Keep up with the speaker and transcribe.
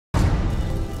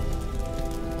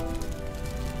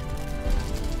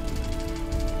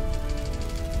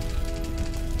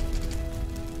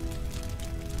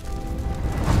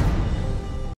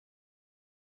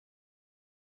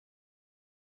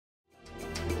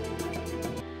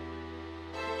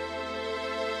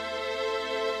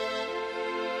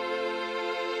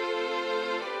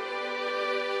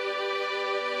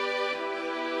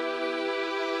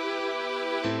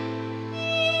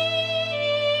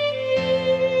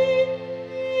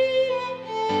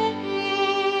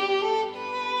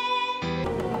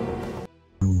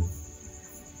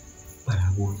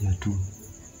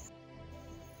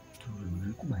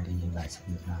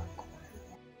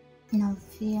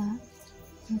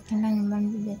Nikienda nyumbani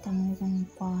bibi atamuuliza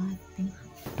niko wapi.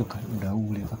 Toka muda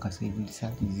ule mpaka sasa hivi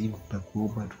saa nzima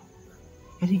tutakuomba tu.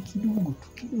 Yaani kidogo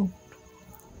tu.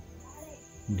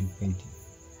 Unipendi.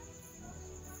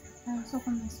 Sio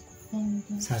kama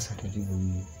sikupendi. Sasa tatizo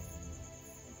ni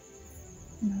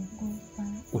naogopa.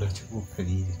 Unachogopa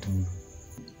lile tu.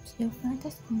 Sijafanya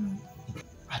hata siku moja.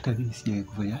 Hata mimi sijawahi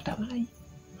kufanya hata mai.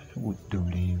 Ndio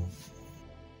leo.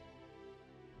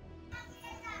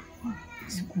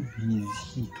 Siku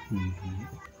hizi tu ndio.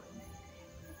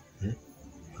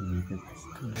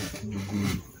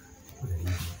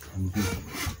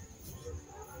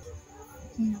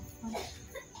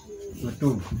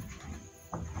 Betul.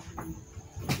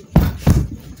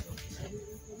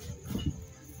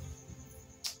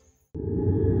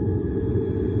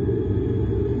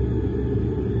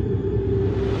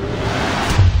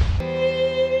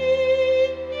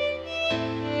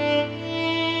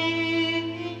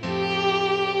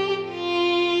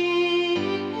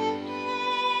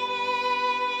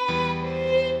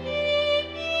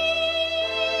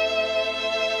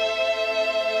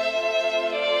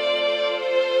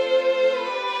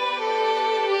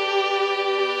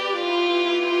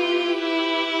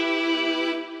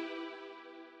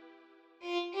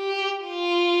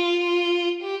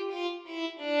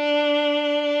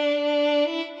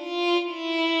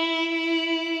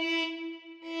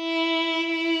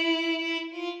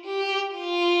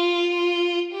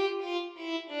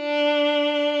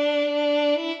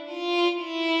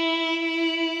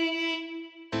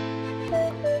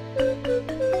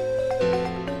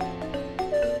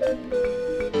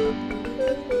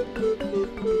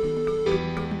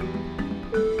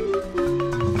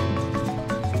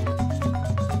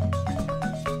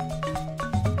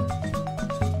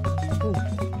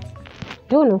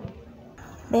 Tunu.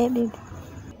 Baby.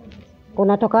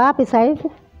 Unatoka wapi sasa hivi?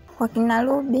 Kwa kina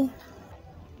Ruby.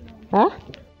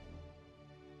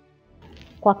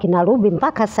 Kwa kina Ruby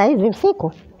mpaka sasa hivi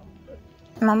usiku?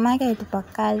 Mama yake alitupa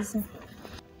kazi.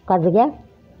 Kazi gani?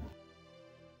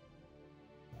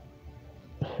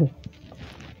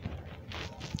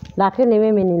 Lakini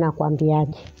mimi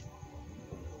ninakwambiaje?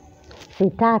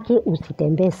 Sitaki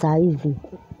usitembee saa hizi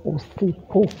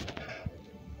usiku.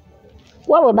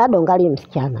 Wewe bado ngali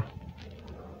msichana.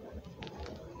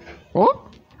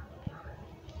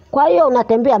 Kwa hiyo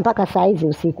unatembea mpaka saa hizi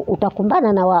usiku.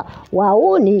 Utakumbana na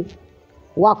wauni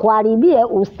wakuharibie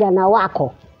usichana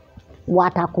wako.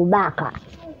 Watakubaka.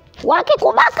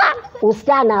 Wakikubaka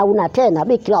usichana hauna tena,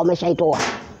 Bikira umeshaitoa.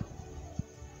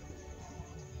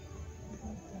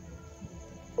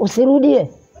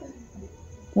 Usirudie.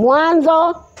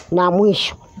 Mwanzo na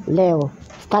mwisho. Leo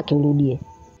sitaki urudie.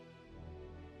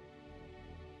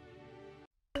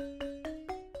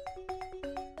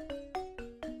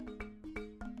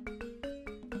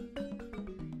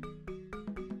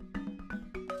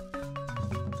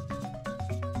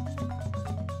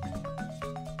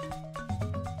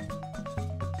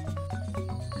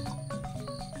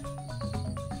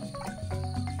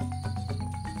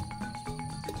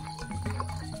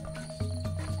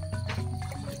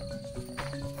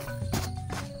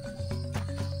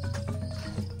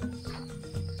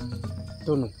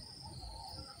 Tunu.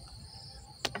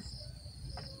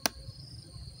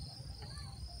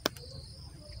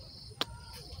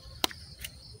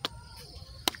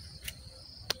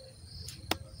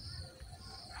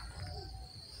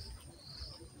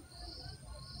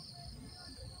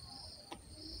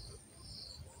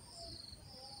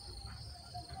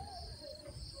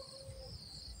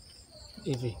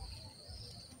 Hivi.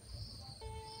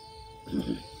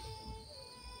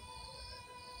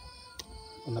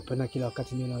 Unapenda kila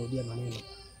wakati mimi narudia maneno.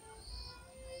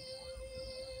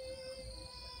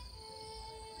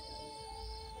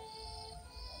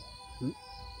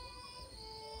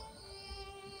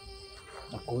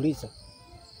 Nakuuliza.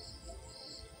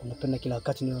 Unapenda kila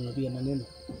wakati mimi narudia maneno.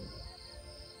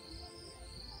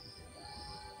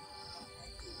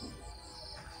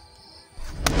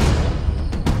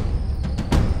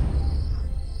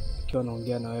 Nikiwa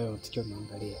naongea na wewe utikio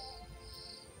niangalia.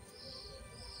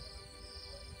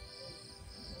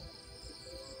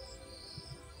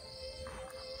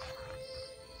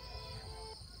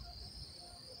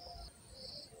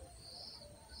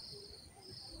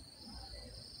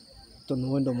 Tunu,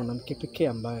 wewe ndo mwanamke pekee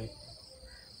ambaye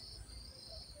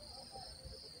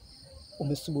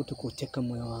umesubutu kuteka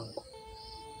moyo wangu.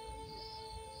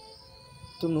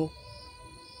 Tunu,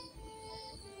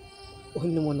 wewe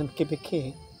ni mwanamke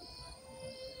pekee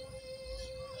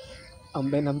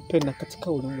ambaye nampenda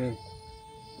katika ulimwengu.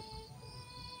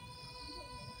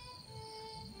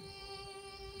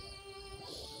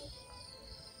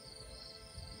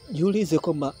 Jiulize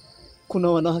kwamba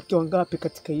kuna wanawake wangapi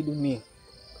katika hii dunia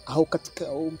au katika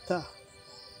huu mtaa?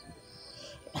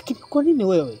 Lakini kwa nini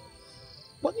wewe?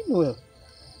 Kwa nini wewe?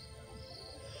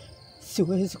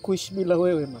 Siwezi kuishi bila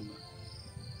wewe mama.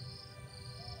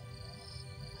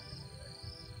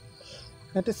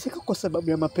 Nateseka kwa sababu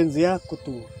ya mapenzi yako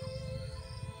tu.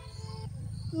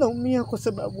 Naumia kwa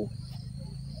sababu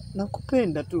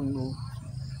nakupenda tu.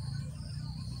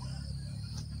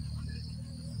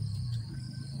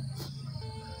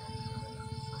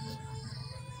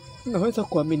 Naweza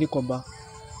kuamini kwamba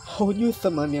haujui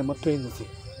thamani ya mapenzi.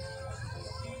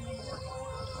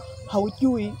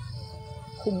 Haujui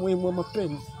umuhimu wa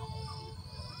mapenzi.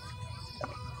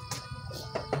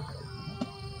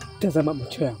 Tazama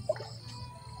macho yangu.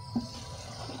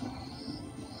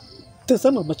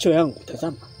 Tazama macho yangu,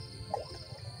 tazama.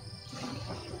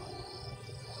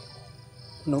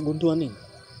 Unagundua nini?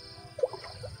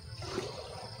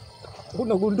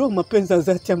 Unagundua mapenzi ya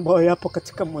dhati ambayo yapo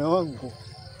katika moyo wangu.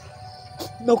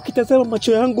 Na ukitazama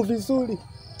macho yangu vizuri,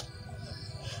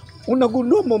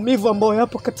 unagundua maumivu ambayo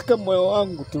yapo katika moyo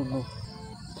wangu tu.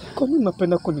 Kwa nini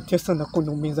unapenda kunitesa na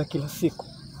kuniumiza kila siku?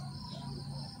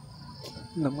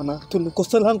 Na maana tu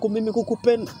kosa langu mimi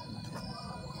kukupenda.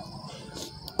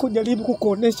 Kujaribu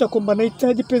kukuonesha kwamba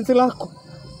nahitaji penzi lako.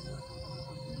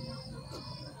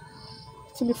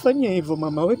 Usinifanyie hivyo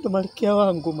mama, wewe ndo malkia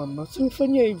wangu mama.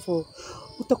 Usinifanyie hivyo.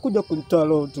 Utakuja kunitoa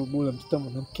roho tu bure mtoto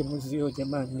mwanamke mwezio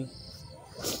jamani.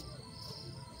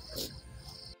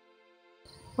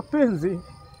 Mapenzi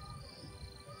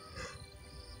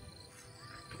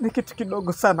ni kitu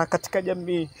kidogo sana katika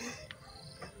jamii.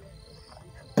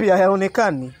 Pia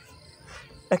hayaonekani.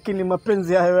 Lakini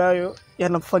mapenzi hayo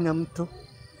yanamfanya mtu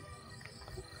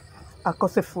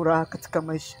akose furaha katika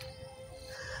maisha.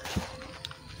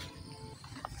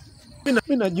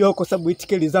 Mimi najua kwa sababu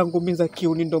itikeli zangu mimi za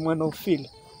kiuni ndo maana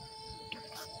ufili.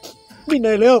 Mimi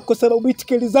naelewa kwa sababu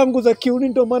itikeli zangu za kiuni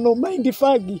ndo maana umaindi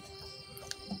fagi.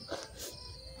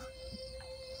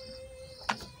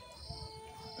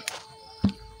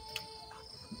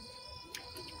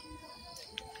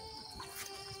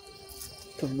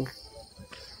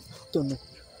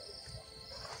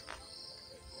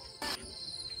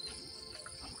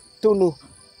 Tunu.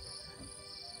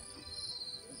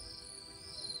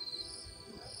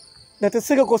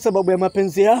 Nateseka kwa sababu ya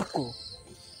mapenzi yako.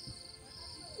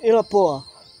 Ila poa.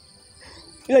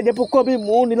 Ila japokuwa mimi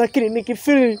muuni lakini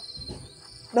nikifeel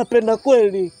napenda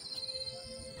kweli.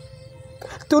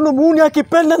 Tunu muuni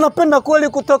akipenda napenda kweli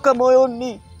kutoka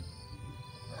moyoni.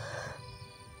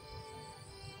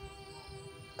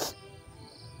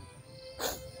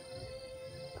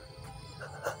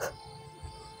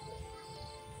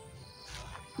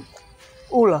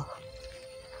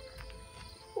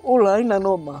 Ula haina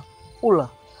noma. Ula.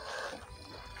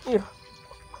 Yeah.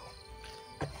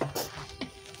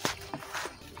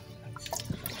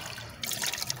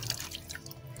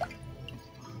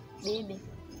 Bibi.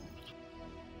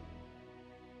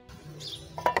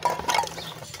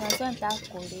 Sasa nataka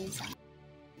kuuliza.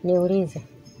 Niulize.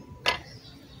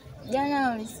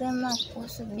 Jana ulisema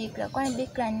kuhusu Bikira. Kwani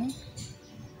Bikira ni?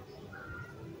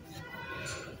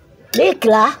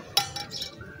 Bikira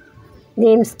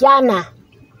ni msichana,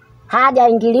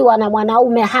 hajaingiliwa na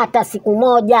mwanaume hata siku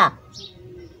moja.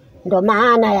 Ndo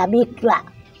maana ya Bikira.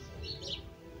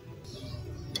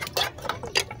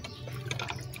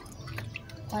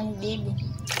 Kwani bibi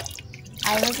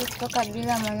haiwezi kutoka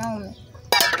bila mwanaume?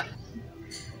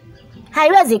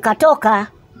 Haiwezi katoka.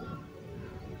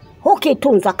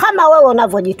 Ukitunza kama wewe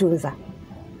unavyojitunza,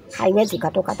 haiwezi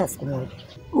katoka hata siku moja.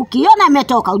 Ukiona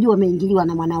imetoka ujue umeingiliwa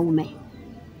na mwanaume.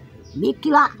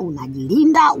 Bikira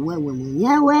unajilinda wewe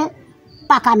mwenyewe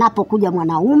mpaka anapokuja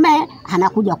mwanaume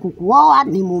anakuja kukuoa,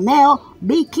 ni mumeo.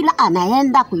 Bikira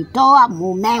anaenda kuitoa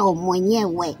mumeo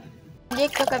mwenyewe.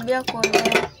 Bikira bila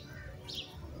kuolewa.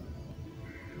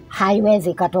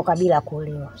 Haiwezi katoka bila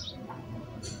kuolewa.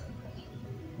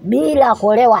 Bila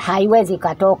kuolewa haiwezi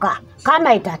katoka.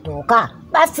 Kama itatoka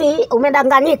basi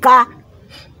umedanganyika.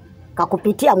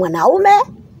 Kakupitia mwanaume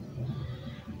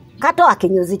katoa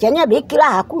kinyuzi chenye Bikira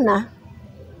hakuna.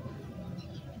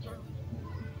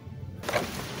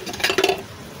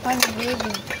 Kwani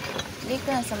bibi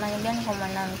Bikira ina thamani gani kwa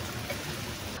mwanamke?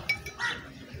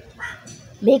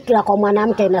 Bikira kwa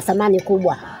mwanamke ina thamani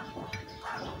kubwa.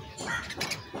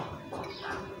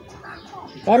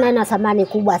 Tena ina thamani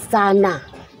kubwa sana.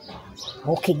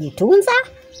 Ukijitunza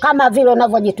kama vile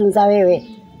unavyojitunza wewe,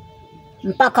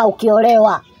 mpaka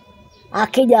ukiolewa,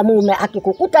 akija mume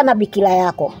akikukuta na Bikira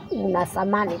yako, una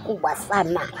thamani kubwa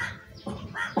sana.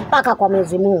 Mpaka kwa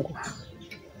Mwenyezi Mungu,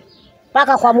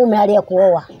 mpaka kwa mume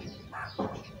aliyekuoa,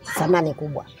 thamani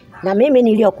kubwa. Na mimi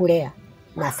niliyokulea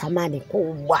na thamani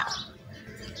kubwa.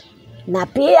 Na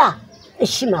pia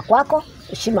heshima kwako,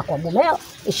 heshima kwa mumeo,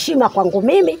 heshima kwangu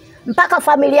mimi, mpaka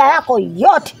familia yako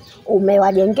yote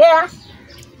umewajengea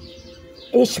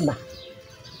heshima.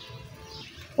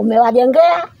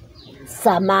 Umewajengea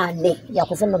thamani ya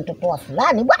kusema mtoto wa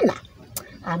fulani bwana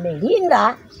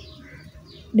amelinda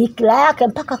bikira yake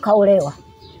mpaka kaolewa.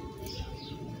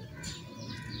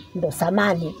 Ndo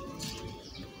thamani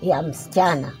ya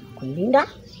msichana kulinda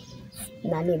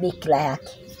nani bikira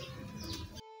yake.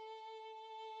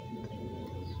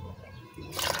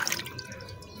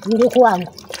 Mjukuu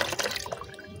wangu,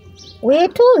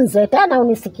 uitunze tena,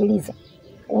 unisikilize.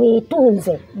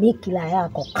 Uitunze bikira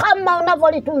yako kama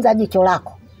unavyolitunza jicho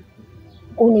lako.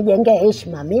 Unijengee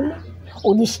heshima mimi,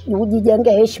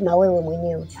 ujijengee heshima wewe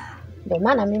mwenyewe. Ndio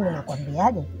maana mimi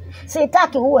nakwambiaje,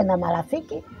 sitaki uwe na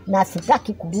marafiki na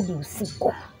sitaki kurudi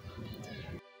usiku.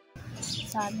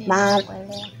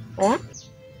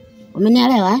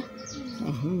 Umenielewa eh?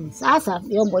 Sasa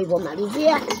vyombo hivyo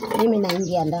malizia, mimi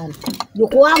naingia ndani.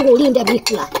 Jukuu wangu ulinde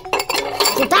bikira.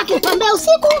 Sitaki utembee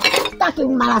usiku, sitaki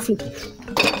marafiki.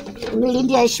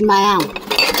 Unilindia heshima yangu.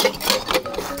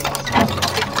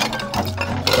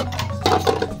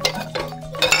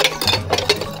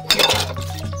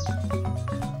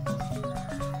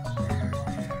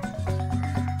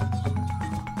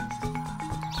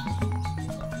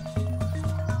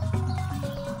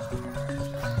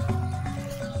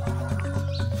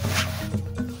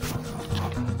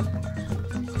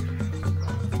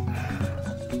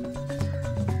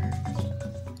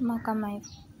 Kama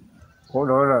hivyo. Kwa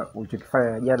unaona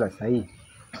ulichokifanya jana sahihi?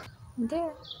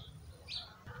 Ndio.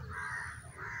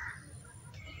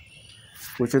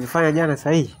 Ulichokifanya jana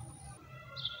sahihi?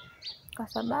 Kwa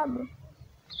sababu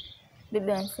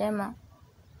Biblia inasema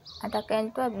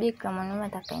atakayenitoa bikira mwanaume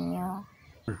atakayenioa.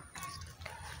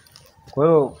 Kwa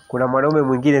hiyo kuna mwanaume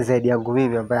mwingine zaidi yangu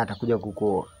mimi ambaye atakuja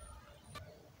kukuoa?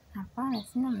 Hapana,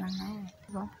 sina maana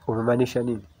hiyo. Umemaanisha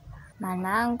nini?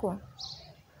 Maana yangu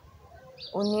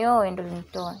unioe ndo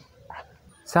nitoe.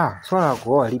 Sawa, swala la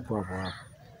kuoa lipo hapo hapo.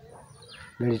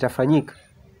 Na litafanyika.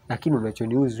 Lakini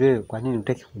unachoniuzi wewe, kwa nini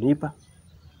hutaki kunipa?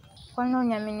 Kwa nini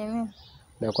uniamini mimi?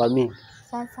 Na kwa mimi?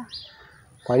 Sasa.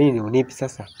 Kwa nini unipi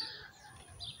sasa?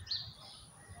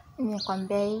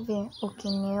 Nikwambia hivi,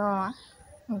 ukinioa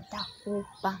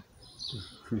nitakupa.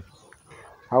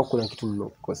 Au kuna kitu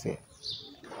nimekukosea?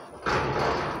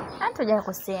 Hata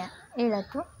hujakosea, ila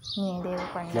tu nielewe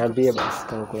kwa nini. Niambie basi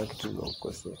kama kuna kitu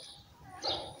nimekukosea.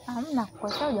 Hamna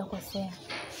kukosea, hujakosea.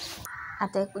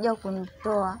 Atakuja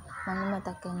kunitoa mwanaume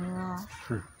atakayenioa.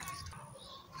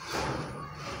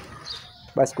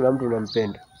 Basi kuna mtu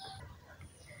unampenda?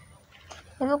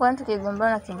 Hivyo kwa nini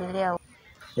tukigombana kiendelea?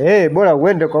 Bora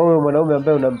uende kwa huyo mwanaume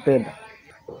ambaye unampenda.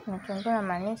 Nachoongea na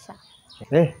maanisha.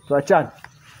 Tuachane.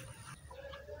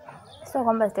 Sio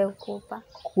kwamba sitakupa.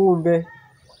 Kumbe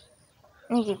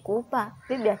nikikupa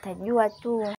bibi atajua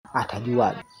tu.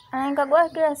 Atajuaje? Ananikagua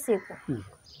kila siku.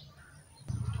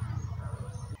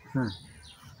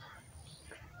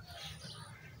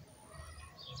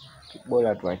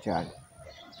 Bora tuachane.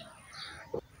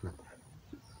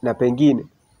 Na pengine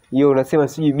hiyo unasema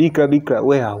siji bikira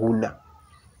wewe hauna.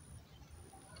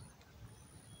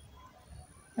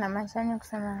 Na mashani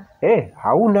kusema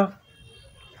hauna.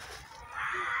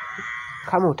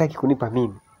 Kama hutaki kunipa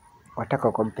mimi, wataka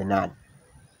ukampe nani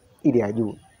ili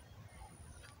ajue?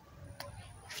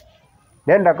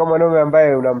 Nenda kwa mwanaume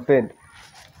ambaye unampenda.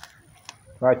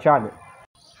 Tuachane.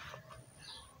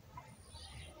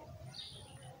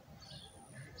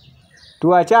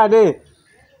 Tuachane.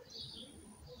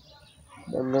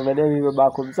 Namng'ang'ania mimi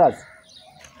babako mzazi.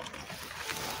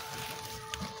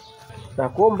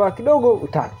 Nakuomba kidogo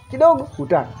utani. Kidogo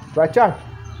utani. Tuachane.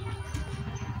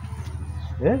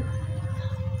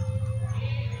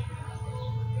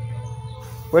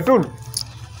 Wetunu.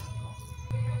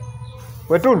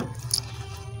 Wetunu.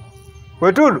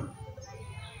 Wetunu.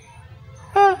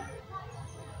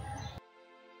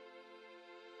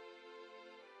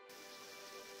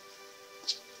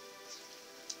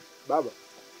 Baba.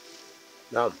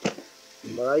 Naam.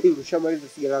 Mara hii ushamaliza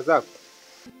sigara zako?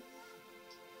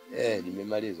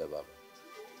 Nimemaliza baba.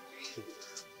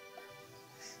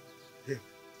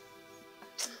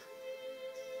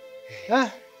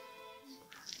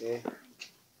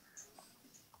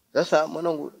 Sasa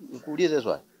mwanangu, nikuulize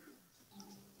swali.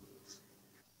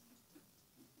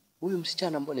 Huyu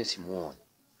msichana mbona simuoni?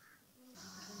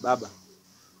 Baba,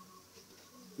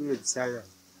 yule msichana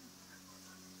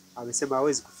amesema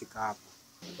hawezi kufika hapa.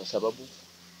 Kwa sababu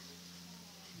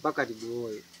mpaka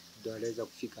nimuoe ndio anaweza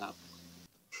kufika hapa.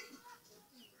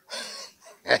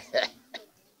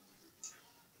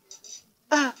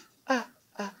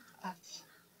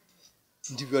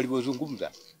 ndivyo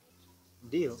alivyozungumza.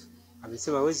 Ndio,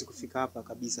 amesema hawezi kufika hapa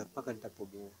kabisa mpaka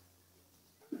nitapomuoa.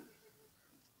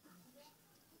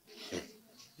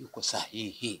 Yuko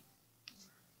sahihi.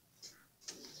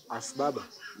 Afu baba,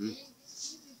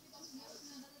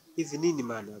 hivi nini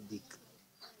maana ya bikira?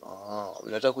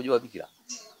 Unataka kujua bikira?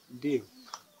 Ndio.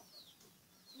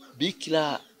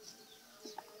 Bikira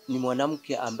ni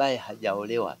mwanamke ambaye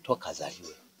hajaolewa toka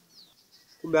azaliwe.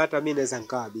 Kumbe hata mimi naweza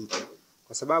nikawa bikira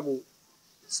kwa sababu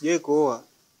sijawahi kuoa.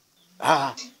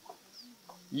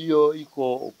 Hiyo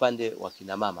iko upande wa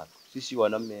kina mama tu. Sisi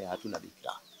wanaume hatuna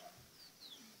bikira.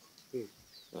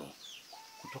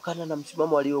 Kutokana na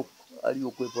msimamo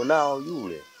aliokuwepo nao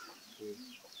yule.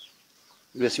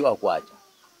 Yule si wa kuacha.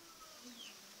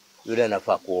 Yule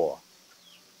anafaa kuoa.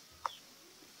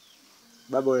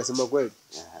 Baba, unasema kweli?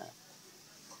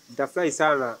 Nitafurahi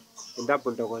sana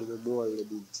endapo nitakuwa nimemuoa yule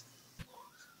binti.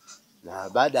 Na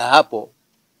baada ya hapo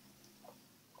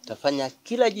utafanya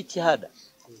kila jitihada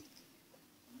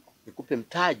nikupe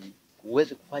mtaji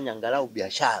uweze kufanya angalau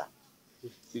biashara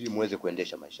ili muweze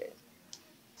kuendesha maisha yenu.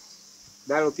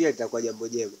 Nalo pia litakuwa jambo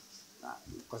jema.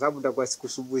 Kwa sababu nitakuwa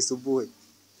sikusumbui.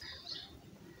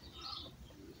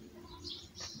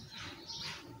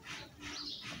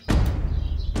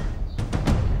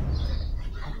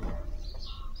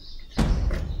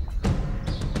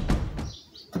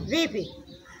 Vipi?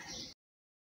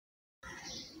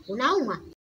 Unauma?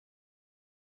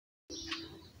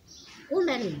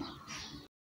 Una nini?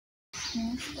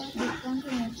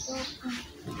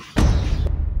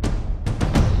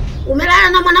 Umelala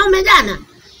na mwanaume jana?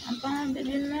 Hapana bibi,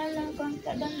 nimelala kwa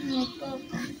mtadamu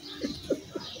nimetoka.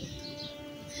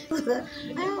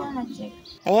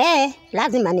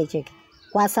 Lazima nicheke.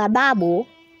 Kwa sababu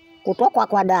kutokwa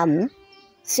kwa damu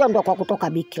sio ndo kwa kutoka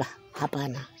bikira.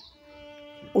 Hapana.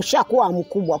 Ushakuwa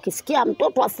mkubwa. Ukisikia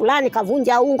mtoto wa fulani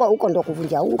kavunja ungo, huko ndo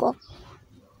kuvunja ungo.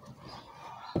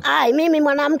 Mimi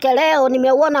mwanamke leo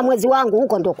nimeuona mwezi wangu,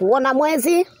 huko ndo kuona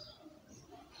mwezi.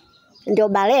 Ndio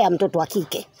balea mtoto wa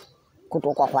kike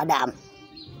kutokwa kwa damu.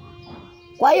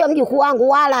 Kwa hiyo mjukuu wangu,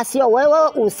 wala sio wewe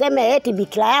useme eti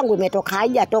bikira yangu imetoka.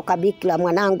 Haijatoka bikira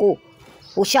mwanangu.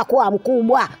 Ushakuwa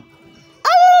mkubwa.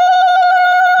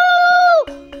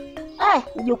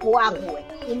 Mjukuu wangu wewe,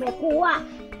 umekuwa.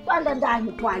 Kwenda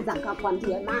ndani kwanza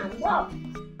nikakwambie mambo.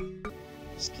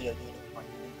 Sikia nini kufanya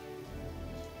nini?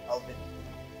 Au vipi?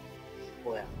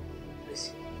 Oya,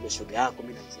 shoga yako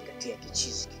mimi nazingatia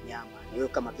kichizi kinyama. Ni wewe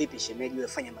kama vipi shemeji, wewe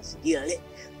fanya mazingira le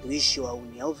tuishi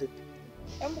wauni au vipi?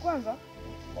 Hebu kwanza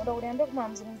unataka kuniambia kama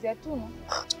mzungumzia Tunu?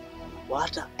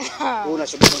 Hata wewe una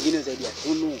shoga nyingine zaidi ya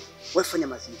Tunu. Wewe fanya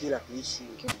mazingira tuishi.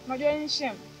 Unajua nini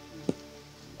shem?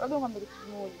 Labda ngambie kitu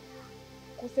kimoja.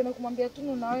 Kusema kumwambia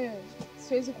Tunu na wewe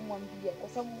siwezi kumwambia kwa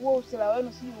sababu wewe usela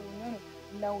wenu sijui ulinyoni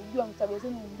na ujua mtabia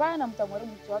zenu mbaya na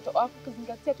mtamwaribu mtu watu. Alafu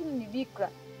kuzingatia Tunu ni bikira.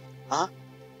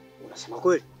 Unasema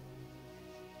kweli?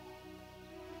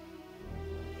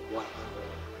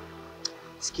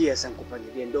 Sikia sasa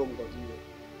nikupangilie ndongo vile.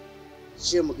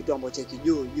 Shemo kitu ambacho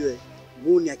kijuu ujue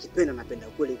Muni akipenda napenda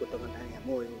kweli kutoka ndani ya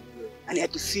moyo ujue. Yaani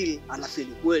akifili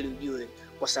anafili kweli ujue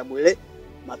kwa sababu ile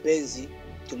mapenzi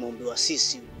tumeombewa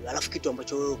sisi ujue. Alafu kitu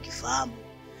ambacho wewe ukifahamu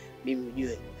mimi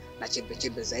ujue na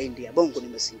chembe za India bongo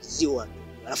nimesingiziwa.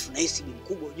 Alafu nahisi bi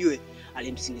mkubwa ujue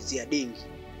alimsingizia dingi.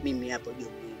 Mimi hapo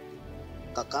ujue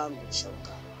kakaangu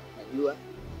shoka. Najua.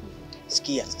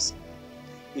 Sikia sasa.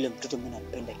 Yule mtoto mimi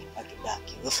nampenda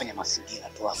kidaki. Wewe fanya mazingira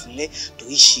tu afu ile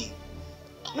tuishi.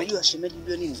 Unajua shemeji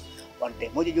ujue nini? One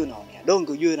time moja ujue unaonea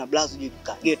donge ujue na blazu ujue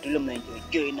kageto ile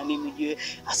mnaenjoy na mimi ujue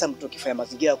hasa mtu akifanya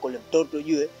mazingira kwa ile mtoto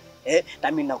ujue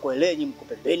na mimi nakuelewa nyinyi mko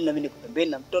pembeni na mimi niko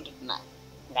pembeni na mtoto na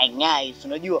ngai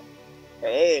unajua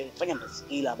fanya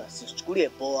mazingira basi usichukulie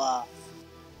poa.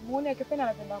 Muone akipenda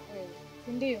anapenda kweli,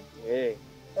 si ndio?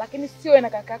 Lakini sio na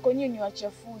kaka yako nyinyi ni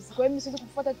wachafuzi. Kwa hiyo mimi siwezi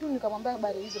kufuata tu nikamwambia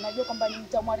habari hizo. Najua kwamba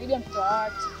nitamwaribia mtoto wa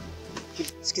watu.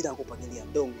 Sikiza nakupangilia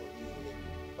ndongo yule.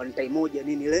 One time moja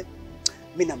nini ile?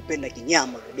 Mimi nampenda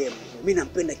kinyama na demo. Mimi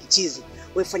nampenda kichizi.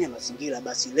 Wewe fanya mazingira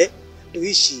basi ile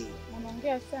tuishi.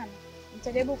 Unaongea sana.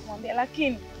 Nitajaribu kumwambia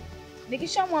lakini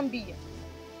nikishamwambia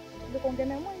ndio kuongea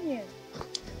naye mwenyewe.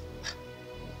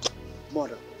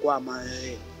 Mbona kwama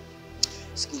wewe?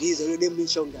 Sikiliza yule demu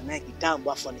nishaongea naye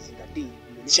kitambo afu anizingatie.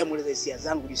 Nishamueleza hisia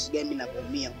zangu jinsi gani mimi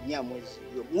navyoumia mnyamwezi.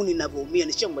 Muni ninavyoumia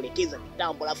nishamwelekeza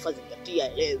kitambo alafu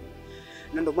azingatia elewe.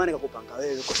 Na ndio maana nikakupanga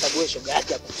wewe kwa sababu wewe shoga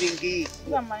yake akutingi.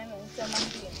 Kila maneno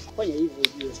nitamwambia. Fanya hivyo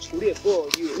ujue, chukulie poa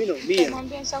ujue, mimi naumia.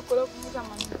 Nitamwambia nishakuelewa kuuza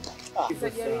maneno.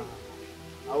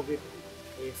 Au vipi?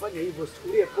 Fanya hivyo,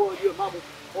 chukulie poa ujue mambo.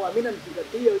 Poa mimi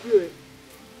namzingatia ujue.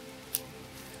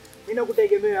 Mimi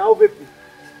nakutegemea au vipi?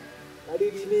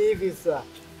 Hadi ni hivi sasa.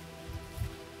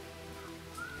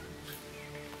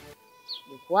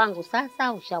 wangu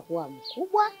sasa ushakuwa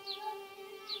mkubwa.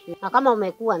 Na kama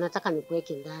umekuwa nataka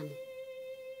nikuweke ndani.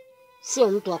 Sio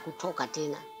mtu wa kutoka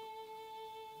tena.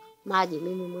 Maji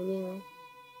mimi mwenyewe,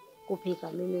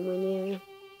 kupika mimi mwenyewe,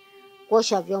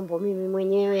 kuosha vyombo mimi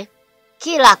mwenyewe,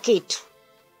 kila kitu.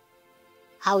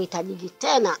 Hauhitajiki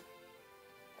tena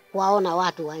kuwaona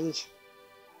watu wa nje.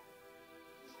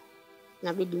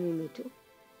 Nabidi mimi tu.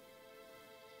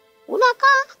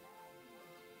 Unakaa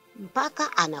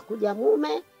mpaka anakuja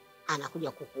mume,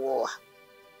 anakuja kukuoa.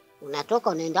 Unatoka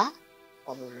unaenda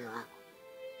kwa mume wako.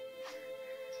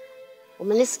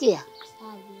 Umenisikia?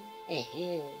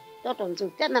 Mtoto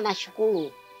mzuri tena,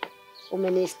 nashukuru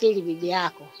umenistiri bibi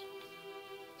yako.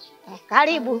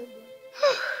 Karibu.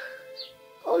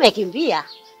 Umekimbia?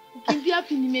 Kimbia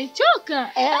wapi?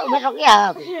 Nimechoka. Umetokea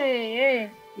wapi?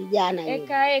 Vijana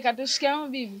hivi. Eka tushikiane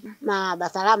bibi. Baba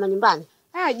salama nyumbani?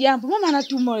 Jambo mama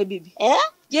anatuma yule bibi.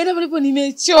 Jana palipo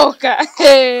nimechoka.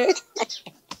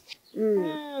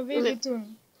 Bibi tu.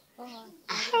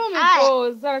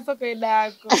 Umepoza soko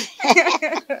edako.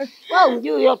 Wewe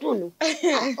unjui hiyo Tunu.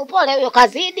 Upole huyo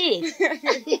kazidi.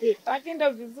 Lakini ndo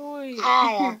vizuri.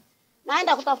 Haya.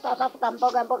 Naenda kutafuta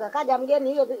mboga. Kaja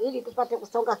mgeni hiyo ili tupate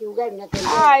kusonga kiugali na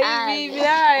tembea. Bibi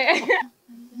haya.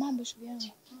 Mambo shughuli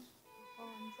yangu.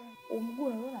 Mguu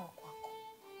unaona kwako.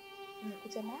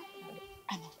 Nimekuta na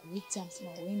anakuita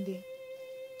msema uende.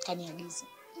 Kaniagiza.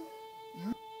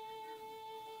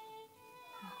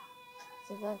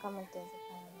 Sasa kama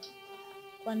itawezekana.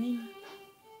 Kwa nini?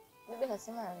 Bibi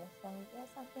kasema anafanikiwa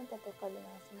sasa nitatoka leo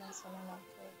nasema sana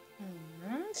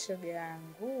na Shoga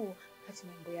yangu, hata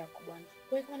mambo yako bwana.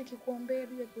 Wewe kama nikikuombea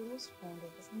bila kuruhusu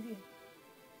kuondoka, si ndio?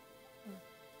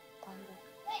 Panda.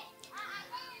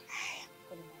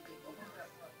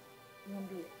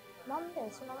 Niambie. Mama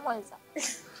unamweza.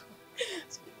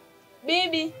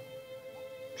 Bibi.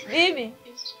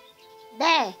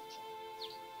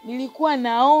 Nilikuwa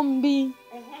naombi.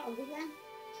 Ombi gani?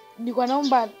 Nilikuwa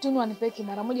naomba Tunu anipeke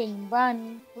mara moja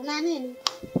nyumbani. Kuna nini?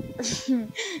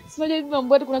 Sinaje bibi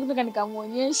mambo yetu, kuna kitu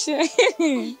nikamuonyeshe.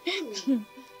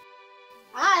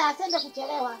 Haya, asende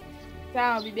kuchelewa.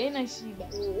 Sawa bibi, haina shida.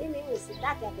 Mimi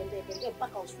sitaki atembee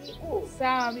mpaka usiku.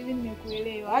 Sawa bibi,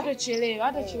 nimekuelewa.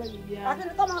 Hatochelewa bibi yangu.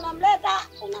 Lakini kama unamleta,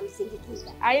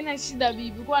 unamsindikiza. Haina shida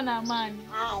bibi, kuwa na amani.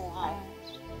 Haya.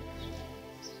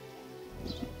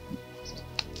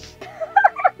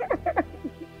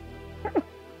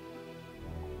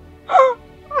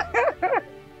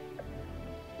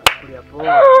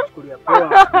 Chukulia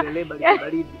poa, kulele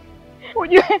baridi.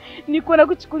 Unajua niko na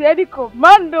kuchukulia hadi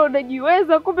komando,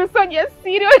 unajiweza kumbe sio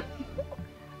jasiri.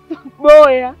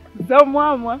 Boya za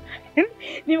mama.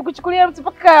 Nimekuchukulia mtu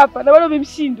paka hapa na bado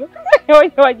umemshindwa.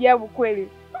 Wewe wajabu kweli.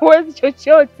 Huwezi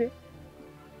chochote.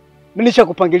 Mimi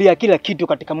nishakupangilia kila kitu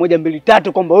katika 1 2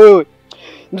 3 kwamba wewe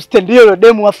mstendio ile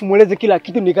demu afu mueleze kila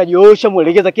kitu, nikajiosha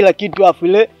muelekeza kila kitu afu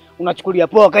ile unachukulia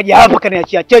poa, kaja hapa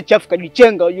kaniachia cheche afu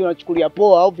kajichenga, unajua unachukulia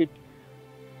poa au vipi?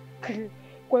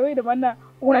 Kwa hiyo ina maana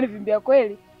unanivimbia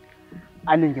kweli?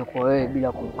 Ani ningekuwa wewe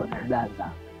bila kuruka na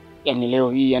blaza. Yaani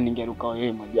leo hii ningeruka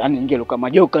wewe yaani ningeruka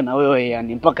majoka na wewe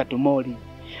yani mpaka tumoli.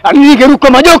 Yaani ningeruka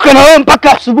majoka na wewe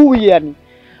mpaka asubuhi yani.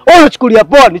 Wewe unachukulia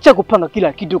poa, nichakupanga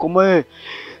kila kitu kama wewe.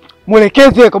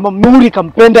 Mwelekeze kama Mnuri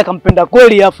kampenda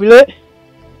kweli afu ile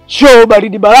show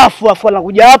baridi barafu afu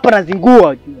anakuja hapa na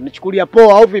zingua. Unachukulia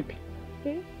poa au vipi?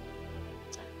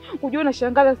 Unajua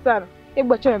unashangaza sana.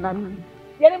 Hebu achana na mimi.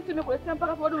 Yaani mtu nimekuletea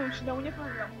mpaka bado umemshinda mwenyewe kwa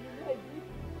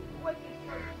nini?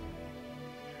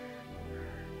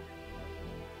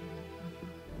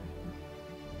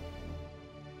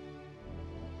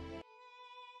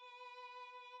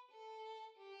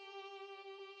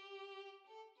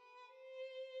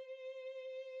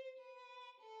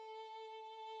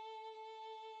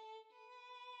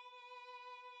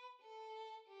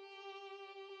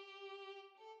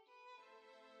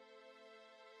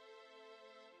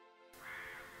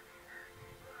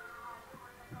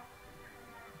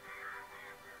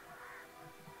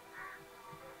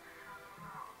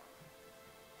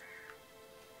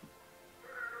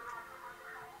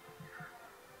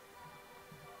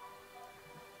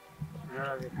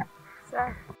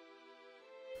 Sawa.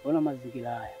 Ona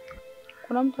mazingira haya.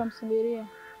 Kuna mtu amsubiria.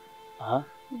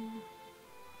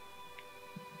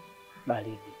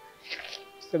 Baridi.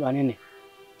 Sema nini?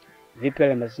 Vipi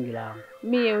ile mazingira yangu?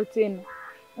 Mie tena.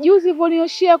 Juzi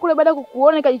ulivyonioshia kule baada ya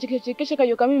kukuona nikajichekesha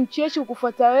kajoka mimi mcheshi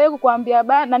kukufuata wewe kukuambia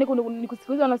bana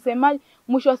nikusikiliza unasemaje,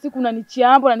 mwisho wa siku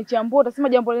unanichambua utasema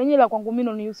jambo lenyewe la kwangu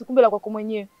mimi ni kumbe la kwako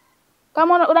mwenyewe.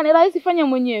 Kama una rahisi fanya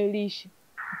mwenyewe lishi.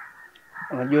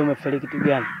 Unajua umefeli kitu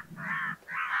gani?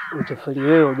 Utafeli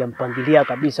wewe hujampangilia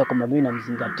kabisa kwamba mimi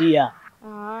namzingatia.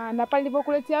 Na pale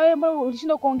nilipokuletea wewe mbona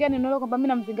ulishindwa kuongea neno lako kwamba mimi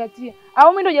namzingatia?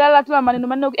 Au mimi ndo jalala tu la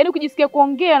maneno. Yaani ukijisikia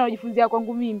kuongea na ujifunzia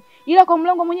kwangu mimi. Ila kwa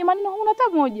mlango mwenye maneno huna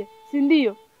hata moja, si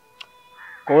ndio?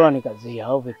 Kwa hiyo ni kazi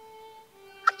au vipi?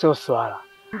 Sio swala.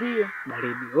 Ndio.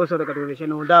 Baridi. Wewe unataka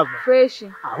tuoneshane undava? Fresh.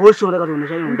 Wewe unataka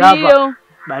tuoneshane undava? Ndio.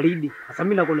 Baridi. Sasa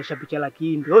mimi nakuonesha picha la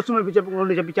Kihindi. Wewe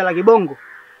unaonesha picha la Kibongo.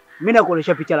 Mimi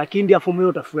nakuonesha picha la Kihindi afu mimi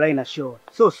utafurahi na show.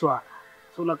 Sio swala.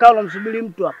 So unakaa unamsubiri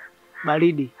mtu hapa.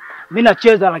 Baridi. Mimi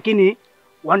nacheza lakini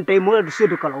one time wewe tusio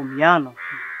tukalaumiana.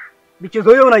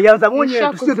 Michezo hiyo unaianza mwenyewe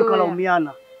tusio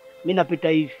tukalaumiana. Mimi napita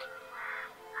hivi.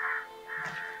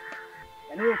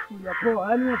 Yaani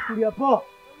wewe unafikiria poa.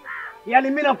 Yaani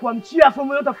mimi nakuamchia afu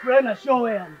mwenyewe utafurahi na show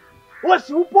yani. Wewe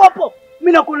si upo hapo?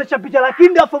 Mimi nakuonesha picha la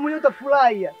Kihindi afu mwenyewe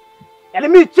utafurahi. Yaani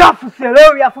mimi chafu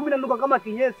sielewi afu mimi nanuka kama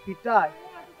kinyesi kitai.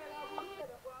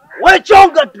 Wewe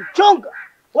chonga tu, chonga.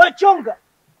 Wewe chonga.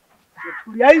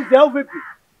 Tulia hizi au vipi?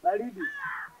 Baridi.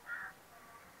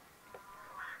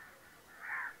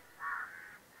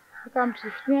 Kama mtu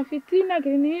fitina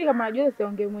lakini hili kama najua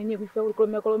siongee mwenyewe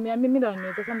kwa kolomea mimi ndo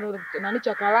niweza sana nani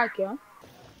chaka lake.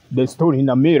 Desturi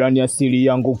na mira ni asili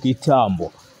yangu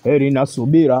kitambo. Heri na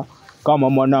subira kama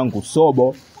mwanangu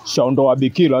sobo. Shaondoa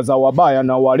bikira za wabaya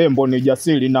na warembo ni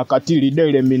jasiri na katili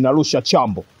dele minarusha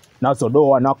chambo. Nazo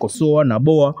doa nako soa na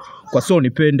boa. Kwa so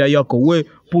nipenda yako we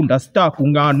punda star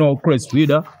kungano crest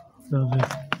leader.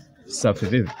 Safi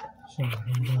vipi?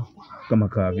 Kama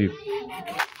kaa vipi?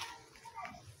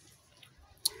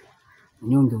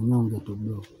 Unyonge tu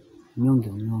bro. Unyonge.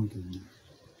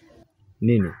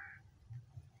 Nini?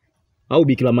 Au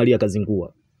Bikira Maria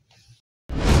kazingua?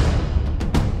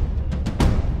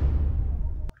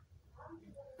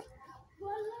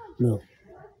 No.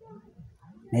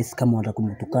 Nahisi kama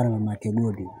watakumtukana mama yake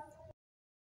Godi.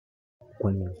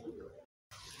 Kwa nini?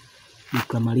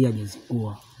 Bikira Maria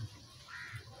hajazikua.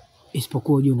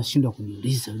 Isipokuwa unajua unashindwa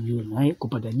kujiuliza unajua naye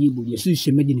kupata jibu. Je, sisi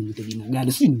shemeji ni mte jina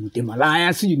gani? Sisi ni mte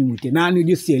malaya, sisi ni mte nani?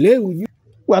 Unajua sielewi unajua.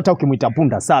 Wewe hata ukimuita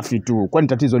punda safi tu. Kwani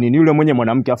tatizo nini? Yule mwenye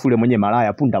mwanamke afu yule mwenye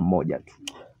malaya punda mmoja tu.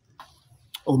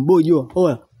 Ombojo,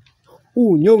 oya.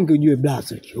 Unyonge ujue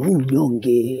blazo,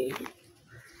 unyonge.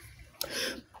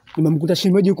 Nimemkuta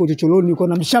shemeji huko chocholoni yuko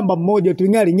na mshamba mmoja tu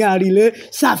nyali ile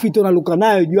safi tu naluka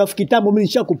nayo juu afu kitambo mimi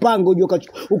nishakupanga ujue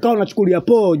ukao unachukulia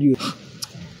poa ujue.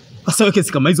 Sasa wewe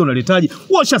kesi kama hizo unaletaje?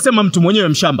 Wewe ushasema mtu mwenyewe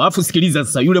mshamba. Alafu sikiliza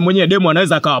sasa, yule mwenyewe demo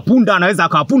anaweza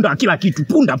akawapunda kila kitu,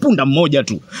 punda mmoja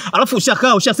tu. Alafu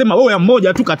ushasema wewe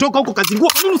mmoja tu katoka huko kazingua.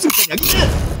 Kwa nini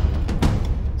usimkanyagie?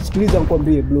 Sikiliza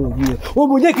nikwambie bro vile. Wewe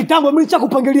mwenyewe kitambo mimi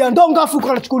nishakupangilia ndonga afu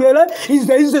ukachukulia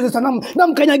ile hizi sanamu.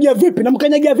 Namkanyagia vipi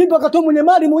akatoa mwenye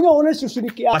mali mwenyewe uoneshe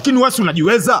ushirikiano. Lakini wewe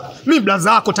unaniweza. Mimi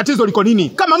blaza yako tatizo liko nini?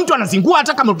 Kama mtu anazingua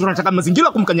hata kama tunataka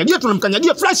mazingira kumkanyagia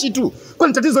tunamkanyagia fresh tu.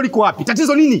 Kwani tatizo liko wapi?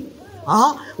 Tatizo nini?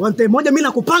 One time moja mimi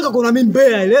nakupanga kuna mimi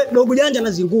mbea ile dogo janja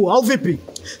anazingua au vipi?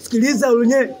 Sikiliza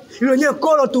yule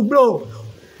kolo tu bro.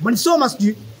 Manisoma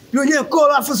siji. Yule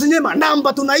kolo afu sinema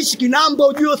namba tunaishi kinamba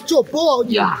ujue sio poa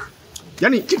ujue.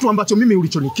 Yaani kitu ambacho mimi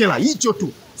ulichonikela hicho tu.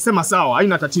 Sema sawa,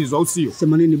 haina tatizo au sio?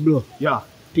 Sema nini bro?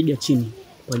 Piga chini.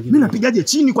 Mimi napigaje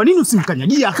chini? Kwa nini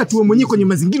usimkanyagia wakati wewe mwenyewe kwenye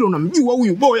mazingira unamjua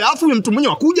huyu boy? Alafu yule mtu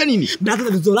mwenyewe akuja nini? Dada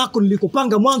tatizo lako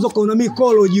nilikupanga mwanzo kaona mimi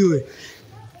kolo ujue.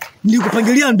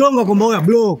 Nilikupangilia ndonga kwamba wewe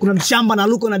bro kuna mshamba na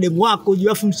luko na demu wako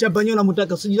ujue afu mshamba wenyewe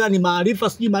unamtaka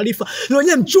sijui maarifa.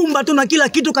 Yule mchumba tu na kila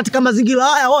kitu katika mazingira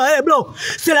haya. Wewe bro,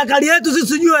 serikali yetu sisi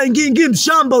sijui ingii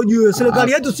mshamba ujue.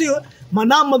 Serikali yetu sio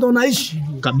manamba ndo naishi.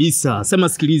 Kabisa. Sema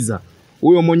sikiliza.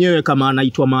 Huyo mwenyewe kama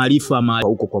anaitwa maarifa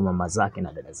huko kwa mama zake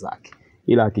na dada zake.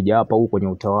 Ila akija hapa huko kwenye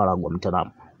utawala wa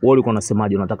mtaalamu. Wewe ulikuwa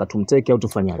unasemaje, unataka tumteke au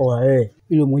tufanyaje?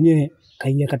 Yule mwenyewe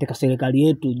kaingia katika serikali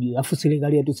yetu juu. Alafu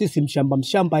serikali yetu sisi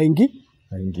mshamba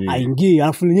haingii.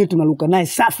 Alafu lenyewe tunaluka naye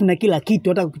safi na kila kitu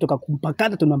hata kutoka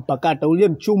kumpakata tunampakata. Ule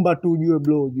mchumba tu ujue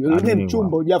bro ujue. Ule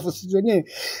mchumba ujue afu sisi wenyewe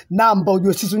namba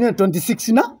ujue sisi wenyewe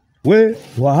 26 na we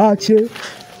waache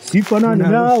sifanane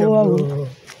nao wao.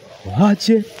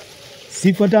 Waache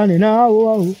sifatane nao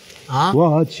wao.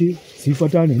 Waache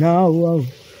sifatane nao wao.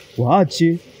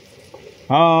 Waache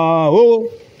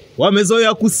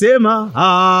wamezoea kusema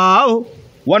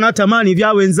wanatamani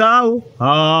vya wenzao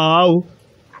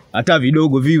hata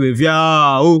vidogo viwe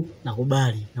vyao.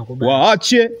 Nakubali.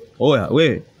 Waache. Oya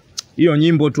we, hiyo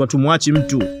nyimbo tu atumwachi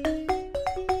mtu.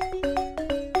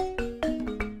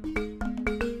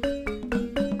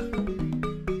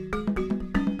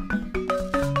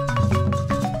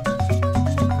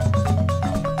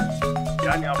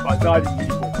 Yaani afadhali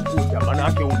nilipokuja maana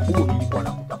yake unguo nilikuwa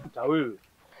nakutafuta wewe.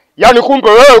 Yaani kumbe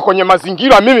wewe kwenye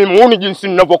mazingira mimi muuni jinsi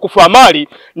ninavyokufa mali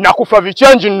na kufa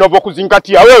vichanji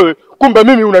ninavyokuzingatia wewe, kumbe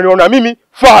mimi unaniona mimi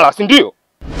fala, si ndio?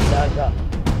 Sasa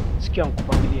sikia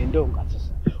nikupangilie ndonga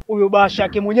sasa. Huyo Basha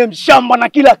yake mwenyewe mshamba na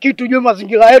kila kitu, jue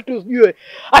mazingira yetu sijue.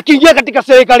 Akiingia katika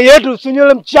serikali yetu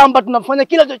usinyole mchamba, tunafanya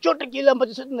kila chochote kile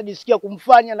ambacho sisi tunajisikia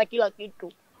kumfanya na kila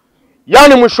kitu.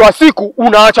 Yaani mwisho wa siku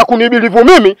unaacha kunibilivu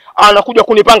mimi, anakuja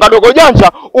kunipanga dogo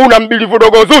janja, unambilivu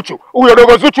dogo Zuchu. Huyo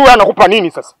dogo Zuchu wewe anakupa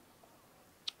nini sasa?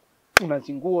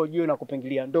 Unazingua ujue na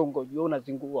kupangilia ndongo, ujue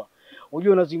unazingua.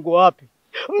 Ujue unazingua wapi?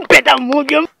 Mpeta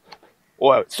mmoja.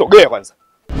 Wewe sogea kwanza.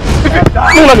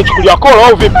 Unanichukulia kola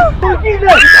au vipi?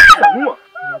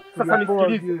 Sasa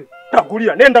nisikilize.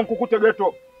 Tangulia, nenda nikukute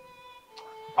geto.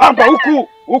 Amba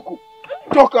huku.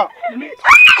 Toka.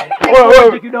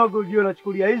 Wewe kidogo ujue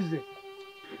unachukulia hizi.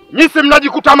 Nyinyi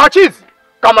mnajikuta machizi.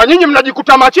 Kama nyinyi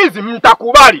mnajikuta machizi,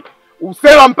 mtakubali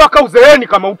usela mpaka uzeeni.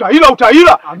 Kama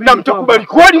utahila na mtakubali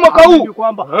kweli mwaka huu.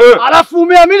 Alafu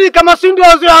umeamini kama si ndio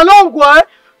wazee anongwa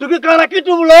tukikaa na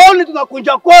kitu mlaoni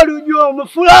tunakunja kweli ujue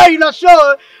umefurahi na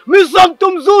show. Mimi sio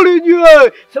mtu mzuri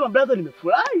ujue. Sema brother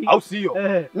nimefurahi. Au sio?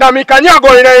 Na mikanyago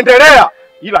inaendelea.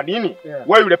 Ila nini?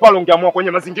 Wewe yule pale ungeamua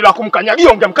kwenye mazingira ya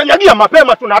kumkanyagia, ungemkanyagia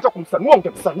mapema tu na hata kumsanua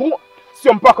ungemsanua.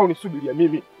 Sio mpaka unisubirie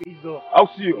mimi. Hizo. Au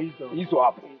sio? Hizo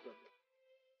hapo.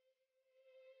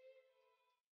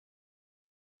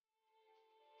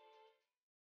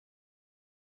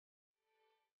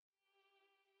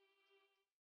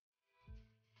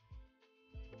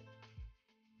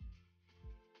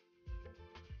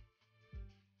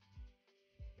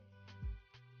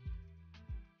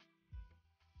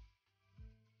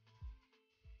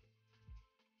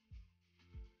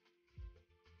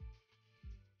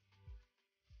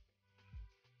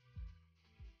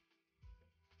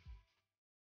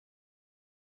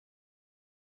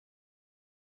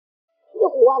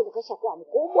 Mjukuu wangu kesha kuwa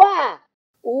mkubwa.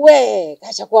 We,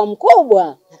 kesha kuwa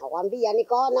mkubwa. Nakwambia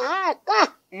nikaona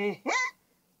haka.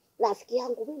 Rafiki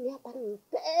yangu mimi hapa ni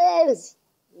mpenzi.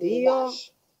 Ndio.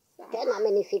 Tena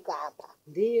amenifika hapa.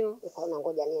 Ndio. Nikaona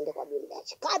ngoja niende kwa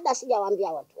Binti. Kabla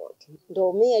sijawaambia watu wote.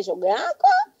 Ndio mie shoga yako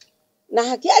na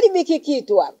hakiharibiki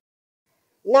kitu hapa.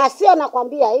 Na sio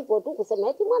nakwambia hivyo tu kusema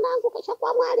eti mwanangu kesha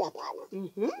kwa mwali,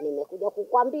 hapana. Nimekuja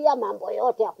kukwambia mambo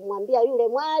yote ya kumwambia yule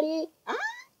mwali.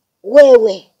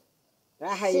 Wewe.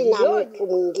 Sina mtu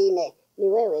mwingine, ni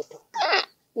wewe tu.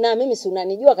 Na mimi si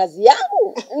unanijua kazi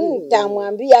yangu?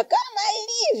 Nitamwambia kama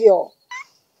ilivyo.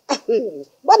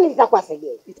 Bwana nitakuwa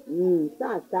segeli.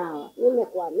 Sawa.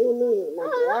 Nimekuamini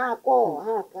mambo yako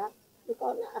hapa.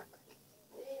 Nikaona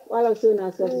Wala usio na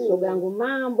wasiwasi shoga yangu,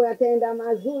 mambo yataenda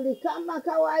mazuri kama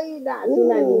kawaida.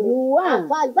 Tunanijua.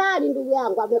 Afadhali ndugu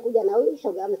yangu amekuja na huyu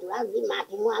shoga mtu lazima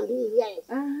tumwambie.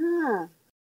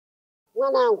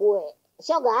 Mwanangu we,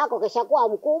 shoga yako keshakuwa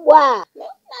mkubwa.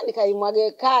 Nani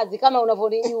kaimwage kazi kama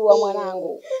unavyonijua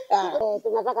mwanangu.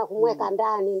 Tunataka kumweka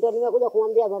ndani, ndio nimekuja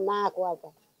kumwambia mama yako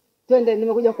hapa. Twende,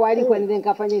 nimekuja kualikwa nende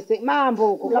nikafanye mambo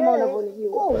huko kama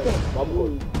unavyonijua.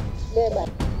 Beba.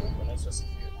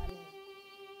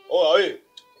 Oa wewe.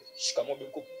 Shika mobi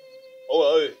mkubwa.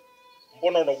 Oa wewe.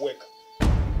 Mbona unauweka?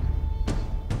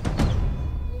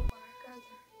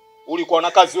 Ulikuwa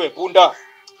na kazi wewe punda.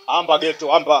 Amba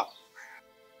geto, amba.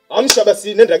 Amsha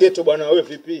basi nenda geto bwana wewe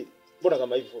vipi? Mbona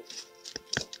kama hivyo?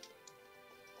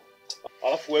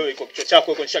 Alafu wewe iko kichwa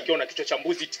chako iko nishakiona kichwa cha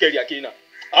mbuzi tikeli akina.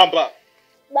 Amba.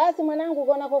 Basi mwanangu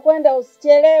uko nakokwenda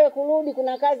usichelewe kurudi,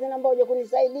 kuna kazi namba uje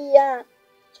kunisaidia.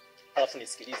 Alafu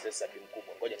nisikilize sasa bi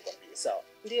mkubwa. Ngoja nikwambie sawa.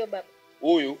 Ndio baba.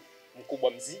 Huyu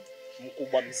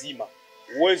mkubwa mzima.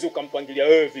 Uwezo ukampangilia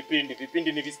wewe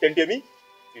vipindi ni vistendie mimi.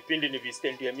 Vipindi ni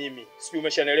vistendie mimi. Sijui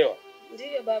umeshanielewa?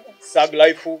 Ndio baba. Sag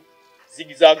life,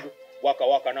 zigzag,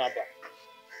 waka namba.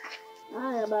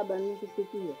 Haya baba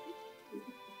nikusikia.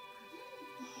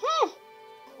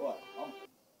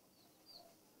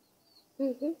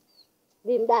 Binti.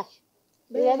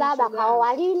 Yule baba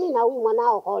kaoa lini na huyu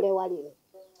mwanao kaolewa lini?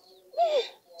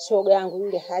 Shoga yangu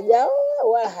yule hajaoa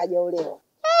wala hajaolewa.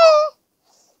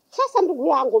 Sasa ndugu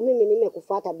yangu mimi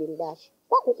nimekufuata Binti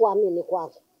kwa kukuamini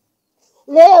kwako.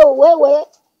 Leo wewe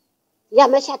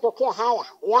yameshatokea haya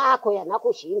yako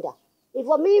yanakushinda.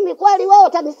 Hivyo mimi kweli wewe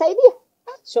utanisaidia?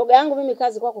 Shoga yangu mimi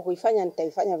kazi kwako kuifanya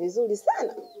nitaifanya vizuri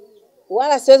sana.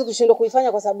 Wala siwezi kushindwa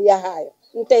kuifanya kwa sababu ya hayo.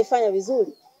 Nitaifanya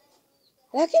vizuri.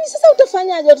 Lakini sasa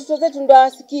utafanyaje? Watoto zetu ndio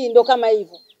hawasikii, ndio kama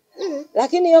hivyo.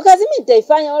 Lakini hiyo kazi mimi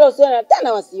nitaifanya, wala usiwe na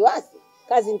tena wasiwasi.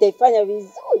 Kazi nitaifanya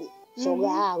vizuri. Shoga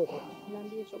yangu.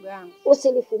 Niambie shoga yangu.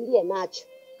 Usinifumbie macho.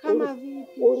 Kama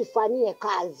vipi? Ulifanyie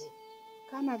kazi.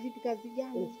 Kama vipi kazi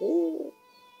gani?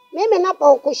 Mimi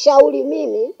napokushauri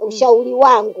mimi, ushauri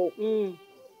wangu.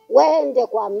 Wende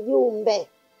kwa mjumbe.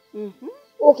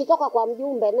 Ukitoka kwa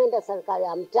mjumbe nenda serikali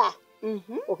ya mtaa.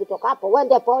 Ukitoka hapo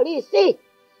wende polisi.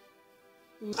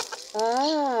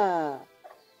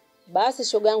 Basi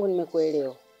shogangu,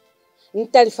 nimekuelewa.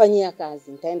 Nitalifanyia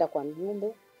kazi. Nitaenda kwa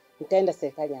mjumbe, nitaenda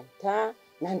serikali ya mtaa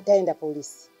na nitaenda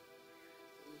polisi.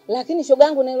 Lakini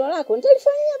shogangu, na hilo lako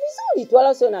nitalifanyia vizuri tu, wala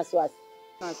usio na wasiwasi.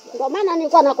 Ndio maana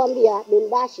nilikuwa nakwambia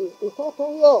Bimbashi, mtoto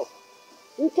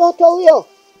huyo.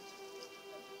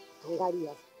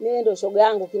 Angalia. Mimi ndio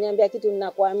shogangu, ukiniambia kitu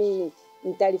ninakuamini,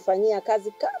 nitalifanyia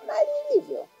kazi kama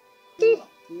lilivyo.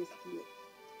 Nisikie.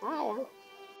 Haya.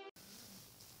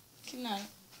 Kinara,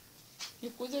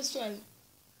 nikuulize swali.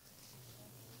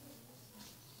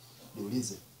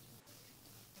 Niulize.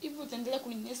 Hivi utaendelea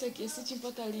kuninyanyasa kiasi hichi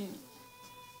mpaka lini?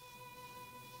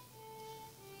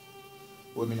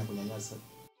 Wewe mimi nakunyanyasa?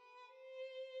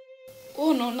 Wewe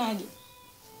unaonaje?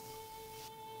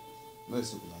 Wewe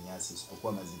si kunyanyasa,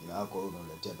 isipokuwa mazingira yako wewe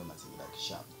unaletea ndo mazingira ya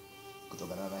kishamba.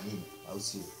 Kutokana na nini? Au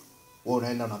si? Wewe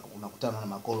unaenda unakutana na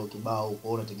makolo kibao huko,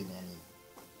 unategemea nini?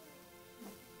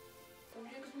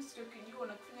 Unajua kitu sichokijua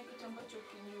na kufanya kitu ambacho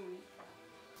ukijui.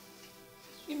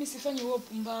 Mimi sifanyi huo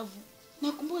pumbavu.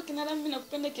 Nakumbuka Kinara, mimi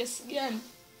nakupenda kiasi gani.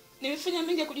 Nimefanya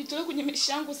mengi ya kujitolea kwenye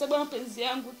maisha yangu sababu ya mapenzi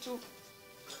yangu tu.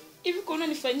 Hivi kwa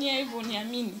unanifanyia hivyo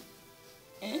uniamini?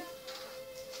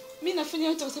 Mimi nafanya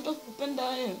yote kwa sababu ya kukupenda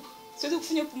wewe. Siwezi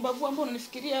kufanya pumbavu ambao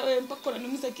unanifikiria wewe mpaka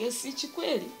unaniumiza kiasi hichi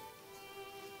kweli.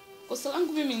 Kosa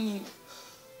langu mimi nini?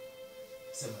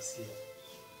 Sema sikia.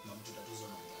 Na mtu tatizo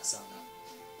anaongea sana.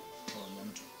 Kwa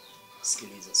mtu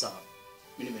sikiliza sawa.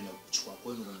 Mimi nimeenda kuchukua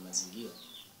kwenu kwenye mazingira.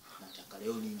 Nataka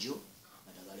leo ni njoo,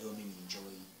 nataka leo mimi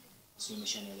enjoy. Sio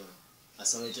umeshanielewa.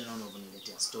 Sasa wewe tena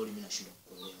unavoniletea story mimi nashindwa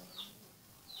kukuelewa.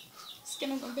 Sikia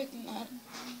nakwambia Kinara.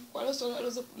 Kwa leo swala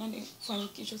lozo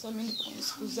kunanifanikisha sasa mimi nipo kwenye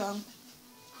siku zangu.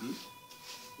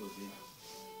 Wewe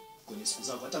kwenye siku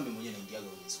zako hata mimi mwenyewe naingia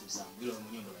kwenye siku zangu. Bila wewe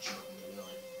mwenyewe ndo unashindwa kunielewa.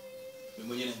 Mimi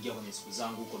mwenyewe naingia kwenye siku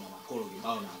zangu huko na makolo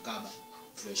kibao na akaba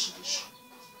fresh dish.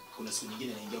 Kuna siku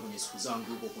nyingine naingia kwenye siku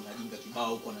zangu huko kuna jinga kibao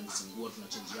huko ananizingua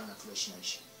tunachangeana fresh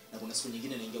dish. Na kuna siku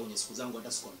nyingine naingia kwenye siku zangu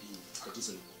hata siku mbili.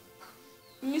 Tatizo lipo.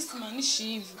 Mimi simaanishi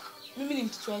hivyo. Mimi ni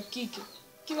mtoto wa kike.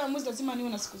 Kila mwezi lazima niwe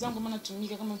na siku zangu maana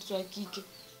natumika kama mtoto wa kike.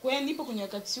 Kwa hiyo nipo kwenye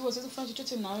wakati huo siwezi kufanya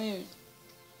chochote na wewe.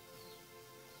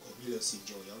 Kwa vile si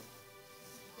enjoy au?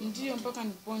 Ndio mpaka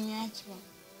niponye acha.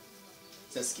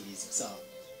 Sasa sikiliza, sawa.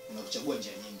 Unakuchagua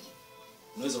njia nyingi.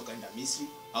 Unaweza ukaenda Misri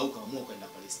au kaamua kwenda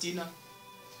Palestina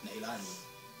na Irani.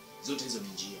 Zote hizo ni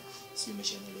njia. Sio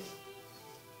umeshanielewa.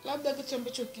 Labda kitu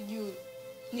ambacho kijui.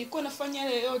 Nilikuwa nafanya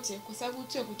yale yote kwa sababu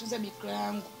tu ya kutunza Bikira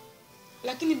yangu.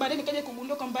 Lakini baadaye nikaja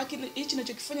kugundua kwamba hichi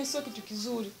ninachokifanya sio kitu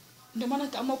kizuri. Ndio maana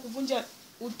kaamua kuvunja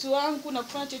utu wangu na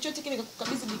kufanya chochote kile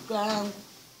kukabidhi Bikira yangu.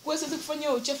 Kwa hiyo siwezi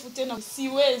kufanya uchafu tena,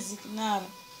 siwezi Kinara.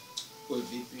 Wewe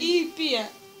vipi? Hii pia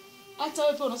hata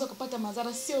wewe pia unaweza kupata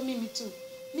madhara, sio mimi tu.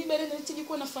 Mimi baadaye nahitaji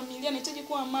kuwa na familia, nahitaji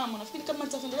kuwa mama. Nafikiri kama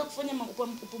nitaendelea kufanya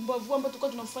upumbavu ambao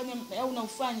tulikuwa tunafanya au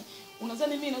unaufanya,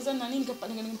 unadhani mimi nadhani na nini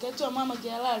nikaitwa mama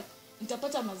kihalali,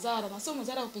 nitapata madhara. Na sio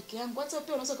madhara peke yangu, hata wewe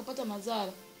pia unaweza kupata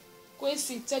madhara. Kwa hiyo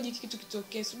sihitaji kitu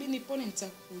kitokee. Subiri nipone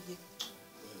nitakuja.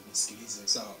 Wewe nisikilize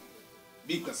sawa.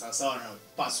 Bikira sawa na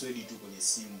password tu kwenye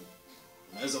simu.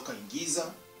 Unaweza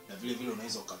ukaingiza na vile vile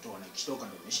unaweza ukatoa na ikitoka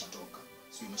ndio imeshatoka.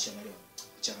 Sio umeshanielewa?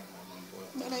 Achana na mambo.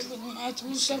 Bana hivyo niache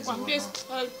mimi nishakwambia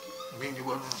sitaki. Mingi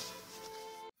bwana.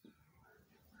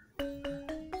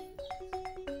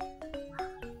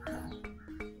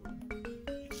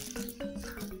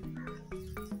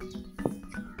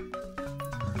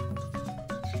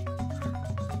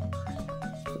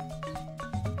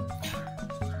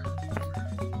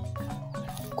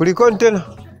 Kulikoni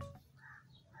tena?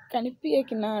 Kanipiga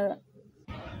Kinara.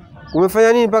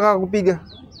 Umefanya nini mpaka akupiga?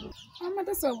 Ama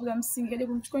hata sababu za msingi hadi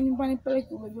kumchukua nyumbani pale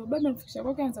kwa baba amfikisha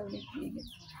kwake anza kunipiga.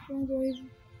 Ndio hivyo.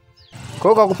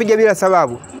 Kwa hiyo kakupiga bila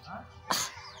sababu?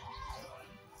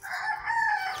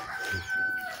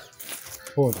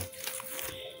 Pole.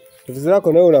 Tatizo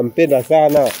lako nawe unampenda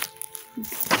sana.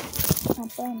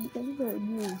 Hapana, tatizo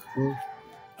hujui.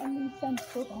 Mimi sana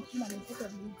kutoka kama nimetoka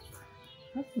juu.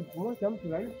 Haki kumwacha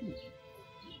mtu rahisi.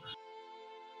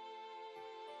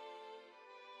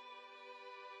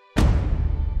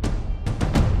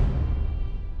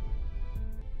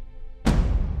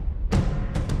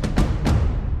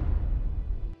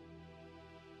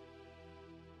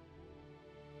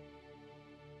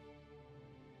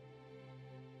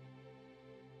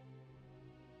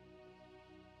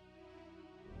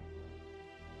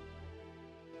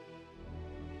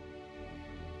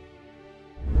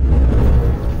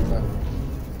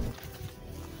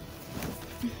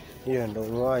 Hiyo ndo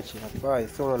mwache hapa,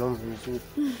 sio mwanaume mzuri.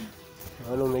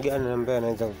 Mwanaume gani ambaye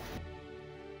anaweza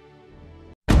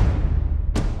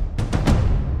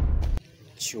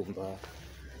chumba?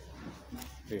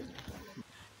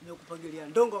 nimekupangilia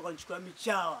ndongo akanichukua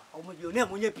michawa. Umejionea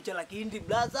mwenyewe picha la Kihindi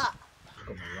blaza.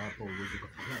 Kama hapo uweze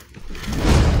kufanya.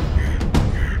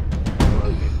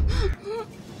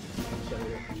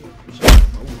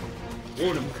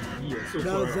 Ona mkijia sio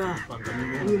blaza.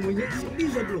 Wewe mwenyewe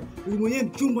sikiliza bro. Wewe mwenyewe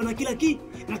mchumba na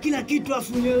kila kitu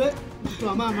afu nyewe mtu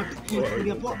wa mama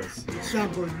tukilia poa basi.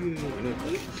 Shambo yeye.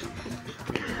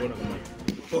 Ona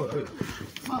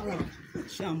kama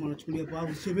Shamba anachukulia kwa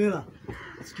au semela.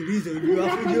 Sikiliza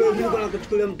unajua afu ndio Mungu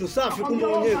anakuchukulia mtu safi kumbe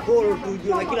mwenyewe koro tu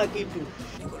unajua na kila kitu.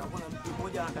 Niko naona mtu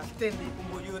mmoja understand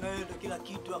kumbe unajua na wewe kila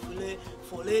kitu afu ile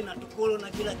foleni na tukolo na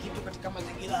kila kitu katika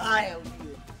mazingira haya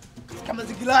unajua. Katika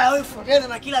mazingira haya wewe foleni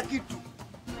na kila kitu.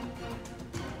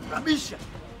 Kabisha.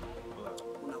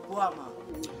 Unakwama.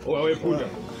 Wewe punda.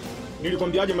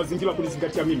 Nilikwambiaje mazingira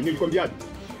kunizingatia mimi? Nilikwambiaje?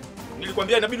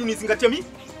 Nilikwambia inabidi unizingatie mimi?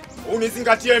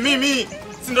 Unizingatie mimi.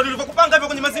 Si ndio nilivyokupanga hivyo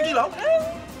kwenye mazingira?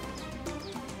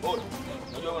 Bora.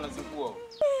 Unajua wanazingua.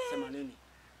 Sema nini?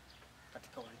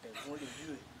 Katika wanda mmoja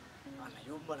ujue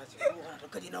anayomba na zingua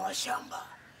anatoka jina wa shamba.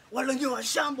 Wale ndio wa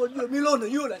shamba ujue milona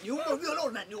yule ni umo ujue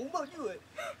lona ni umo ujue.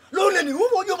 Lona ni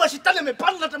umo ujue mashitani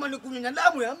yamepanda natamani kunyanya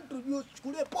damu ya mtu ujue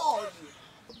chukulie poa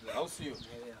ujue. Au sio?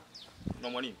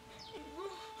 Unaomba nini?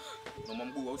 Unaomba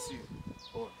mguu au sio?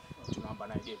 Bora. Tunaomba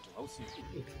naye geto au sio?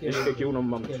 Nishike kiuno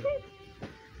mama.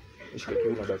 Nishike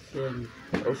kiuno basi.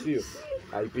 Au sio?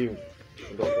 Haipingi.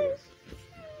 Ndio.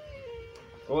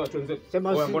 Tuanze.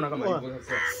 Sema mbona kama hivyo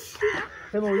sasa?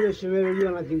 Sema ule shemewe yule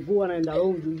anazingua anaenda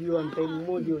longi ujue mtai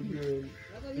mmoja ujue.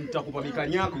 Nitakupa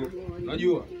mikani yako.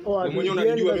 Unajua? Wewe mwenyewe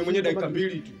unajua mimi mwenyewe dakika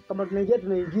 2 tu. Kama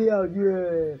tunaingia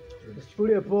ujue.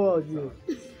 Usichukulie poa ujue.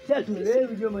 Sasa tulewe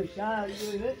ujue maisha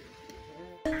ujue.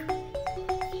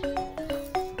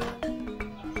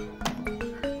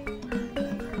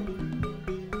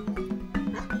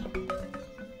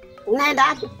 Unaenda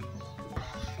wapi?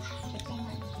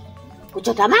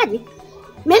 Kuchota maji?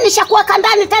 Mimi nishakuweka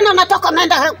ndani tena unatoka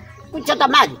unaenda kuchota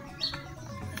maji.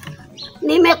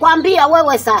 Nimekwambia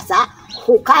wewe sasa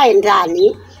ukae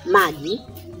ndani maji,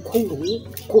 kuni,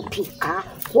 kupika,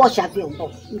 kuosha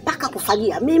vyombo, mpaka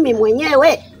kufagia mimi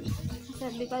mwenyewe.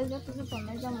 Sasa kazi zote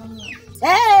zifanya mwenyewe.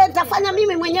 Nitafanya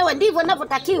mimi mwenyewe ndivyo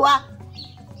ninavyotakiwa.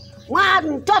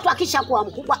 Mtoto akishakuwa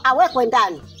mkubwa awekwe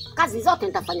ndani. Kazi zote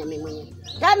nitafanya mimi mwenyewe.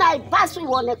 Tena haipaswi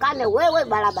uonekane wewe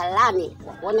barabarani.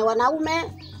 Waone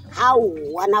wanaume au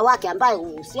wanawake ambao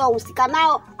usiohusika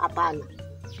nao, hapana.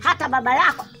 Hata baba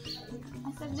yako.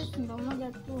 Sasa ndio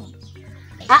mmoja tu.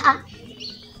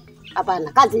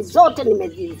 Hapana, kazi zote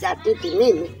nimezizatiti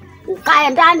mimi. Ukae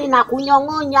ndani na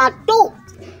kunyong'onya tu.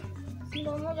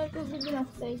 Ndio mmoja tu bibi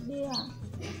nakusaidia.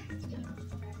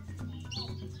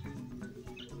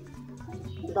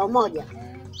 Ndio moja.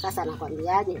 Sasa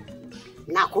nakwambiaje?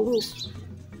 Nakuruhusu.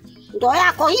 Ndio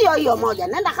yako hiyo moja.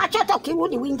 Nenda kachota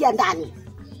ukirudi uingia ndani.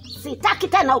 Sitaki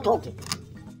tena utoke.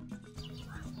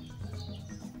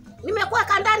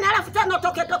 Nimekuweka ndani alafu tena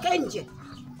utoke nje.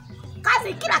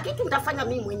 Kazi kila kitu nitafanya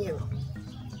mimi mwenyewe.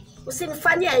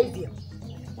 Usinifanyie hivyo.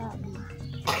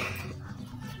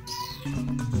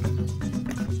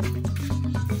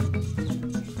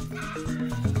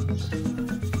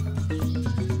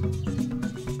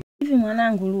 Hivi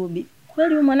mwanangu Rubi,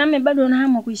 kweli huyu mwanamume bado una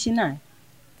hamu kuishi naye?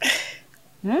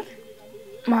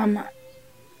 Mama,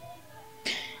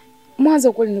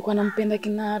 mwanzo kweli nilikuwa nampenda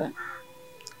Kinara.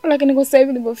 Lakini kwa sasa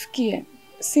hivi nilipofikia,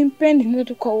 simpendi ndio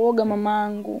tu kwa uoga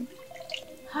mamangu.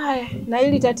 Haya, na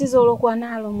hili tatizo ulokuwa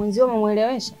nalo mwenzio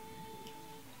umemuelewesha?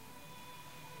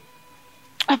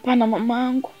 Hapana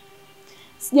mamangu.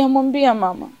 Sijamwambia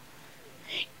mama.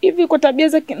 Hivi kwa tabia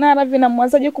za Kinara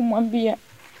vinamwazaje kumwambia?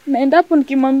 Na endapo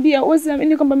nikimwambia uweze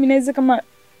amini kwamba mimi naweza kama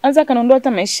anza kanaondoa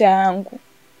hata maisha yangu.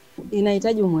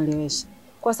 Inahitaji umueleweshe.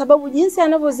 Kwa sababu jinsi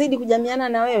anavyozidi kujamiana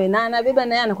na wewe na anabeba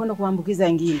na yeye anakwenda kuambukiza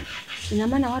wengine. Ina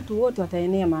maana watu wote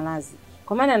wataenea maradhi.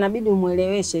 Kwa maana inabidi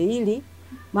umueleweshe ili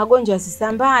magonjwa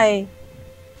yasisambae.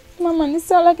 Mama ni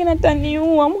sawa lakini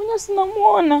ataniua. Mwenyewe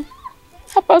sinamuona.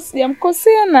 Hapa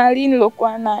sijamkosea na hali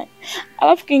nilokuwa naye.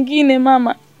 Alafu kingine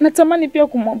mama, natamani pia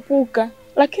kumwepuka,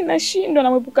 lakini nashindwa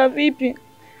namwepuka vipi?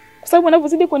 Kwa sababu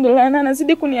anapozidi kuendelea na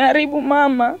anazidi kuniharibu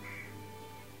mama.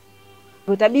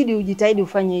 Utabidi ujitahidi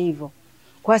ufanye hivyo.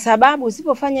 Kwa sababu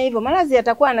usipofanya hivyo maradhi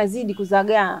yatakuwa yanazidi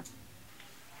kuzagaa.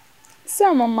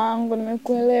 Sawa mamangu,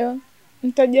 nimekuelewa.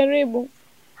 Nitajaribu.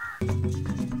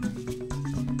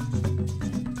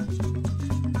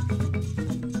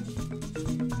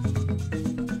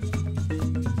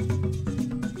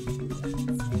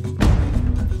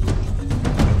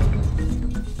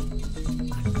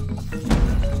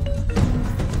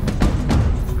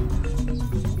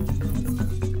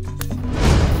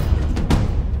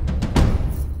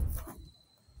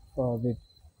 vipi?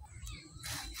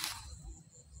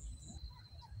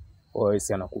 Wewe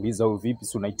si anakuuliza wewe vipi,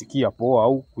 si unaitikia poa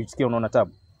au kuitikia unaona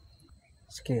tabu?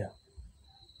 Sikia.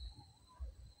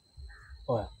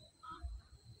 Oya.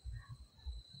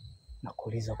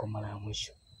 Nakuuliza kwa mara ya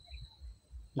mwisho.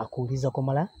 Nakuuliza kwa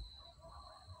mara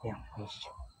ya mwisho.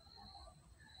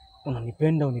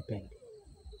 Unanipenda unipende?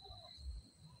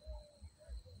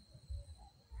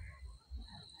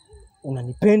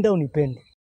 Unanipenda unipende?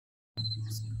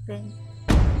 Sipendi.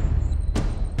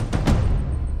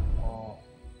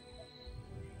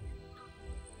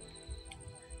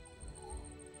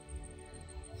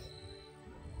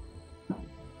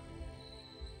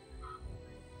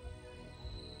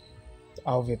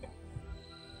 Au vipi?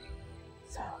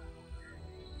 Sawa.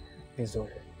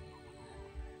 Vizuri.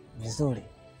 Vizuri.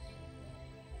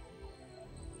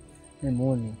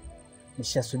 Mimi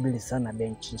nishasubiri sana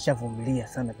benchi, nishavumilia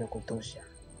sana vya kutosha.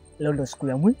 Leo ndo siku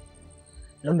ya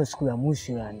leo ndo siku ya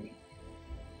mwisho yani.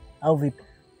 Au vipi?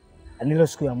 Yaani leo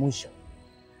siku ya mwisho.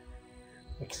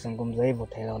 Nikizungumza hivyo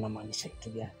utaelewa namaanisha kitu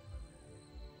gani.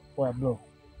 Oya bro,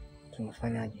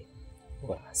 tunafanyaje?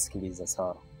 Bwana sikiliza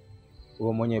sawa.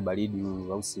 Wewe mwenyewe baridi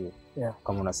huyu au sio? Yeah.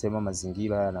 Kama unasema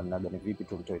mazingira namna gani vipi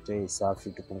tumtoetee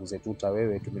safi tupunguze tuta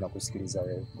wewe tu bila kusikiliza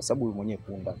wewe. Kwa sababu wewe mwenyewe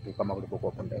punda tu kama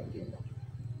ulipokuwa punda wengine.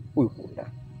 Huyu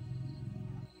punda.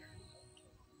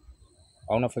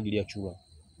 Hauna fagilia chura.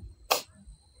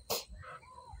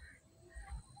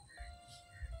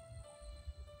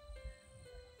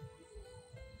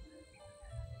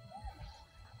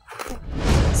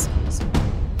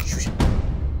 Shusha.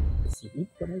 Sipi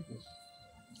kama hivyo.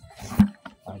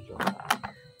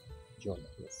 John,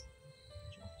 yes.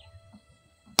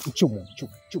 Chumu.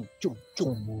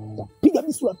 Piga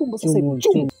bisu la tumbo sasa hivi.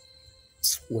 Chumu.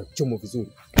 Wewe chumu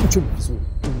vizuri. Chumu vizuri.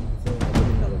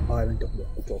 Mimi na mbaya nitakuja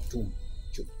kutoa tumbo.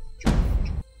 Chumu.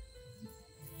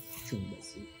 Chumu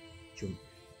basi. Chumu.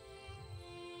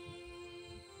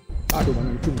 Bado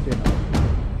bwana chumu tena.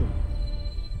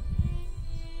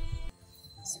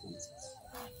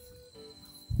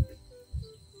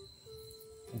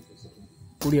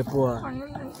 Kulia poa.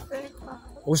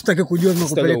 Usitaki kujua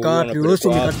nimekupeleka wapi. Wewe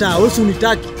unikataa, wewe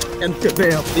unitaki.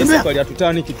 Mtembea. Sisi pale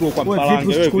hatutani kituo kwa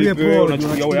Mpalange. Wewe vipi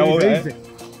unachukia wewe?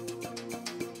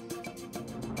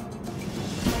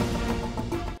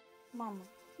 Mama.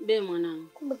 Be mwanangu.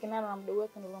 Kumbe Kinara na mdogo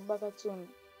wake ndio mbaka tuni.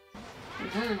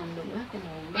 Kinara na mdogo wake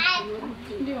ndio mbaka.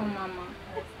 Ndio mama.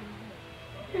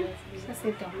 Sasa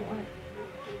itakuwa.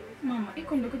 Mama,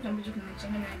 iko ndio kitu ambacho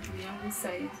kinachanganya akili yangu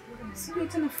sasa hivi. Sijui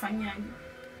tena kufanyaje.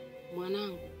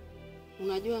 Mwanangu,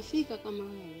 unajua fika kama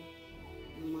wewe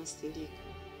ni mwasilika.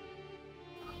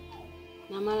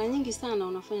 Na mara nyingi sana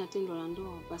unafanya tendo la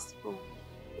ndoa pasipo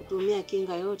kutumia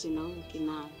kinga yote na huyo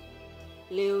Kinara.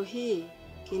 Leo hii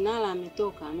Kinara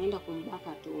ametoka ameenda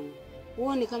kumbaka Tunu.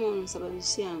 Huoni kama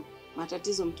unamsababishia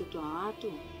matatizo mtoto wa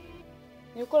watu?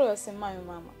 Ni ukweli wasemayo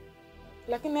mama.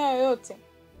 Lakini hayo yote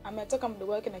ametaka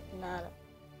mdogo wake na Kinara.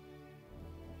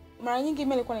 Mara nyingi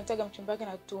mimi nilikuwa naitaga mchumba wake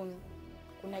na Tunu.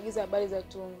 Kunaagiza habari za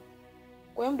Tunu.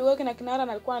 Kwa hiyo mdogo wake na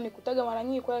Kinara alikuwa anikutaga mara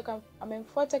nyingi kwa hiyo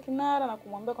amemfuata Kinara na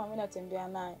kumwambia kwa mimi natembea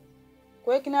naye.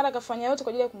 Kwa hiyo Kinara akafanya yote kwa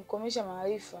ajili ya kumkomesha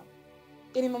maarifa.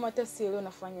 Ili mama hata sielewe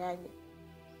nafanyaje.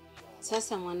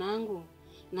 Sasa mwanangu,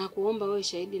 nakuomba wewe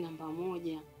shahidi namba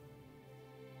 1.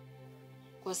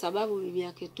 Kwa sababu bibi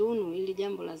yake Tunu ili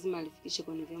jambo lazima alifikishe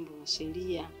kwenye vyombo vya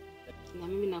sheria. Na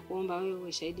mimi nakuomba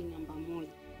wewe shahidi namba 1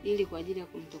 ili kwa ajili ya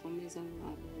kumtokomeza huyo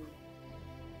adui.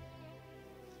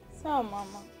 Sawa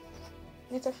mama.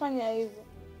 Nitafanya hivyo.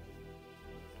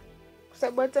 Kwa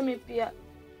sababu hata mimi pia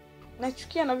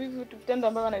nachukia na vivi vitu vitendo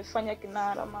ambavyo anavifanya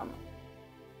Kinara mama.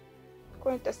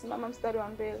 Kwa hiyo nitasimama mstari wa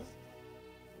mbele.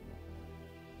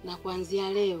 Na kuanzia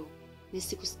leo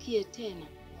nisikusikie tena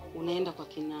unaenda kwa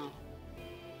Kinara.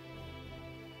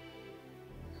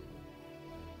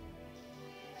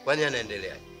 Kwani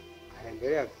anaendelea?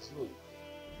 Anaendelea vizuri.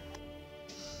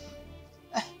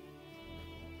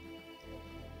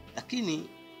 Lakini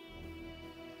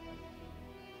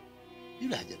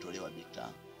yule hajatolewa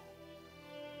Bikira.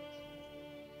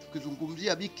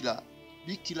 Tukizungumzia Bikira,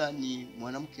 Bikira ni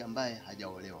mwanamke ambaye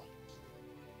hajaolewa.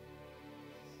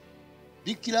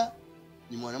 Bikira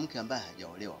ni mwanamke ambaye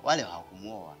hajaolewa. Wale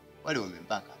hawakumuoa, wale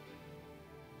wamembaka.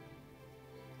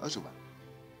 Asuba.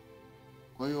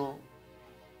 Kwa hiyo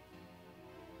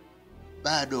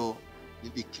bado ni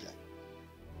Bikira.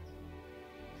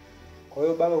 Kwa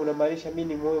hiyo baba, unamaanisha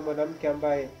mimi ni muoe mwanamke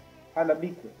ambaye hana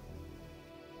bikira?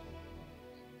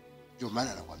 Ndio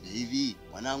maana nakwambia hivi,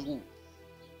 mwanangu.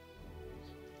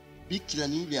 Bikira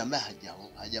ni yule ambaye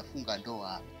hajafunga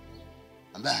ndoa,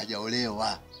 ambaye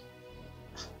hajaolewa.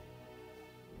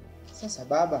 Sasa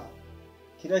baba,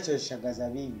 Kinachoshangaza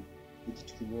mimi ni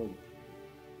kitu kimoja.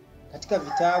 Katika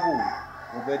vitabu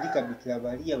wameandika Bikira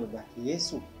Maria babake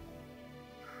Yesu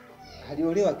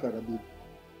aliolewa akiwa na bibi,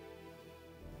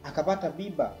 akapata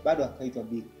mimba, bado akaitwa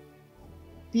bikira.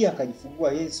 Pia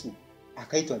akajifungua Yesu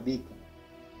akaitwa bikira.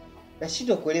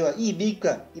 Nashindwa kuelewa hii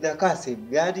bikira inakaa sehemu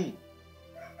gani?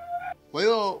 Kwa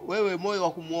hiyo wewe moyo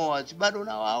wa kumuoa bado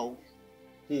na wao?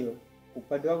 Ndio,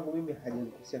 upande wangu mimi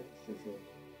hajanikosea kitu chochote.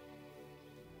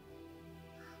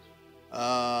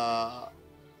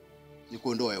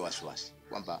 Nikuondoe wasiwasi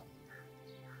kwamba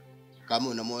kama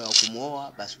una moyo wa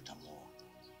kumuoa basi utamuoa.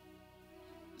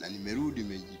 Na nimerudi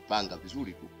nimejipanga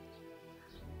vizuri tu.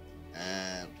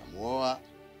 Utamuoa.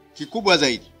 Kikubwa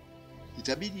zaidi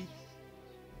itabidi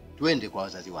tuende kwa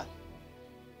wazazi wake.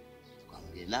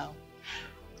 Tukaongee nao.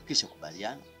 Kisha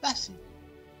kubaliana basi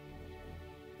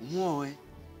umuoe.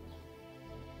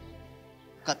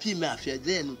 Kapime afya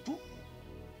zenu tu.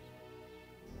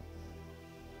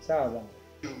 Sawa baba.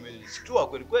 Umeshtua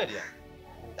kweli kweli ya?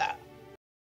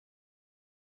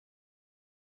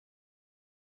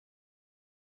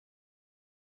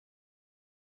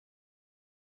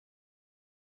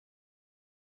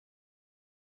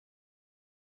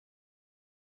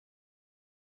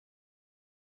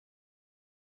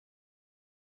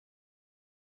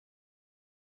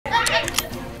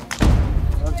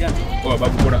 Kwa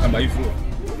babu bora kama hivyo.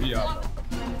 Hii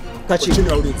hapa. Chini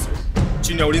ya ulinzi.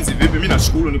 Chini ya ulinzi vipi? Mimi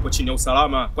nashukuru nipo chini ya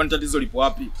usalama. Kwani tatizo lipo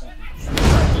wapi?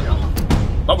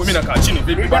 Babu mimi nakaa chini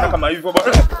vipi bwana kama hivyo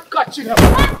bwana? Kaa chini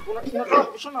hapa.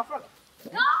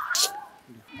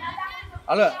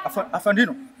 Ala,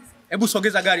 afandino. Hebu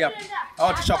sogeza gari hapa.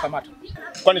 Hao tushakamata.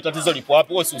 Kwani tatizo lipo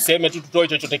wapi? Wewe useme tu tutoe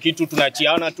chochote kitu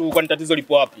tunaachiana tu. Kwani tatizo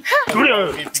lipo wapi? Tulia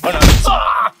wewe. Bwana.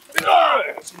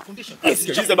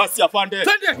 Sikiliza basi afande.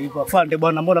 Hivyo afande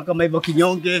bwana, mbona kama hivyo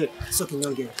kinyonge? Sio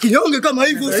kinyonge. Kinyonge kama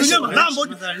hivyo usinyama mambo.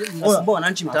 Mbona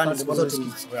wananchi mtaani zote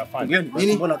afande.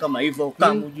 Nini? Mbona kama hivyo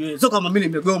kama ujue. Sio kama mimi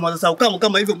nimegoma sasa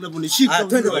kama hivyo mnavunishika.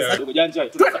 Twende basi. Ujanja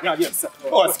tutafanyaje sasa?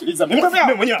 Sikiliza mimi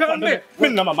mwenyewe afande.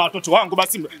 Mimi na mama watoto wangu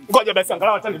basi ngoja basi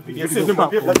angalau hata nipigie simu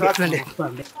mwambie basi twende.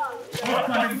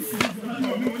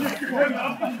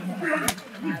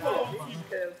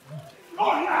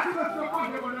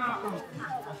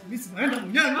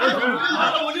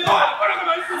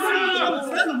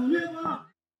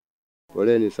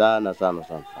 Poleni sana.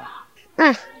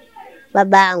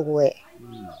 Babangu we.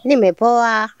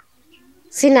 Nimepoa.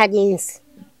 Sina jinsi.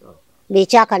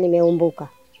 Bichaka nimeumbuka.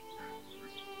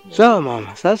 Sawa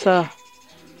mama. Sasa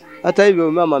hata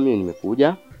hivyo mama mimi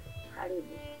nimekuja.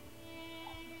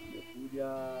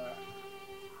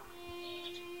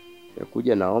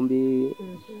 Nimekuja naombi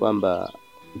kwamba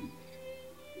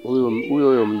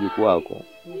huyo mjukuu wako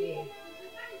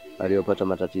aliyopata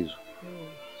matatizo.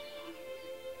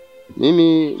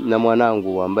 Mimi na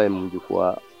mwanangu ambaye mjukuu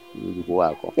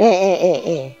wako.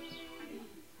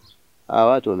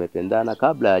 Hawa watu wamependana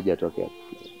kabla hajatokea.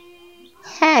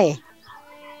 Hai.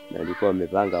 Na walikuwa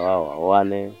wamepanga wao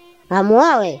waoane.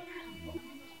 Amuawe.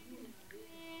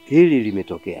 Hili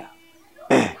limetokea.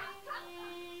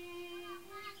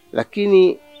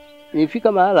 Lakini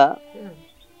nilifika mahala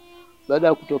baada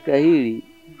ya kutokea hili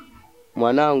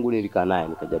mwanangu nilikaa naye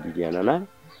nikajadiliana naye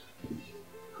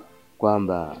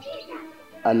kwamba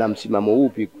ana msimamo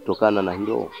upi kutokana na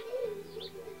hilo.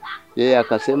 Yeye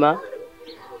akasema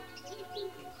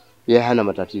yeye hana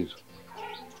matatizo.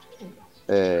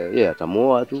 Yeye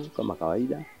atamuoa tu kama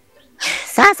kawaida.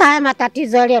 Sasa haya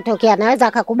matatizo yaliyotokea naweza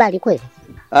akakubali kweli?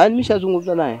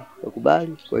 Nimeshazungumza naye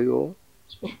akakubali. Kwa hiyo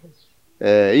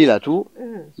ila tu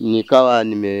nikawa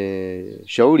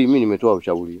nimeshauri, mimi nimetoa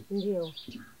ushauri. Ndio.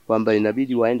 Kwamba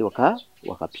inabidi waende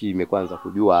wakapime kwanza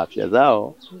kujua afya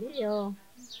zao. Ndio.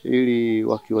 Ili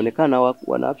wakionekana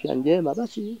wana afya njema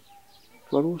basi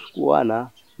tuwaruhusu kuoana,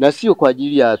 na sio kwa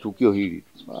ajili ya tukio hili.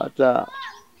 Hata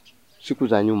siku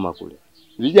za nyuma kule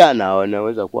vijana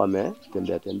wanaweza kuwa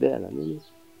wametembea na nini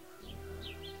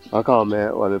wakawa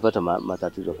wamepata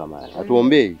matatizo kama haya.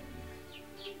 Hatuombei.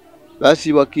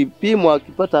 Basi wakipimwa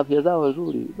wakipata afya zao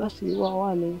nzuri basi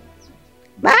waoane.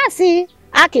 Basi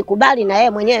akikubali na yeye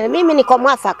mwenyewe mimi niko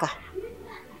mwafaka.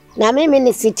 Na mimi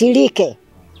nisitilike.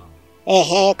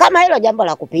 Kama hilo jambo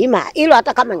la kupima, hilo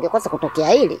hata kama ingekosa kutokea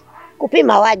hili,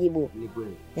 kupima wajibu.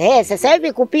 Sasa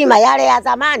hivi kupima yale ya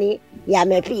zamani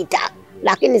yamepita.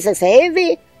 Lakini sasa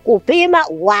hivi kupima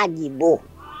wajibu.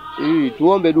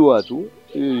 Tuombe dua tu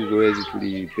ili zoezi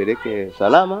tulipeleke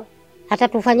salama. Hata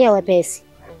tufanyie wepesi.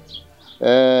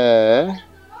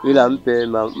 Ila mpe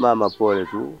mama pole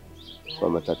tu kwa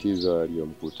matatizo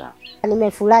aliyomkuta.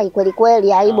 Nimefurahi kweli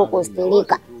kweli, aibu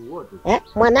kustilika.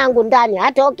 Mwanangu ndani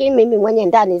hatoki, mimi mwenye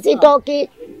ndani sitoki.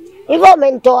 Hivyo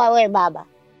umenitoa we baba.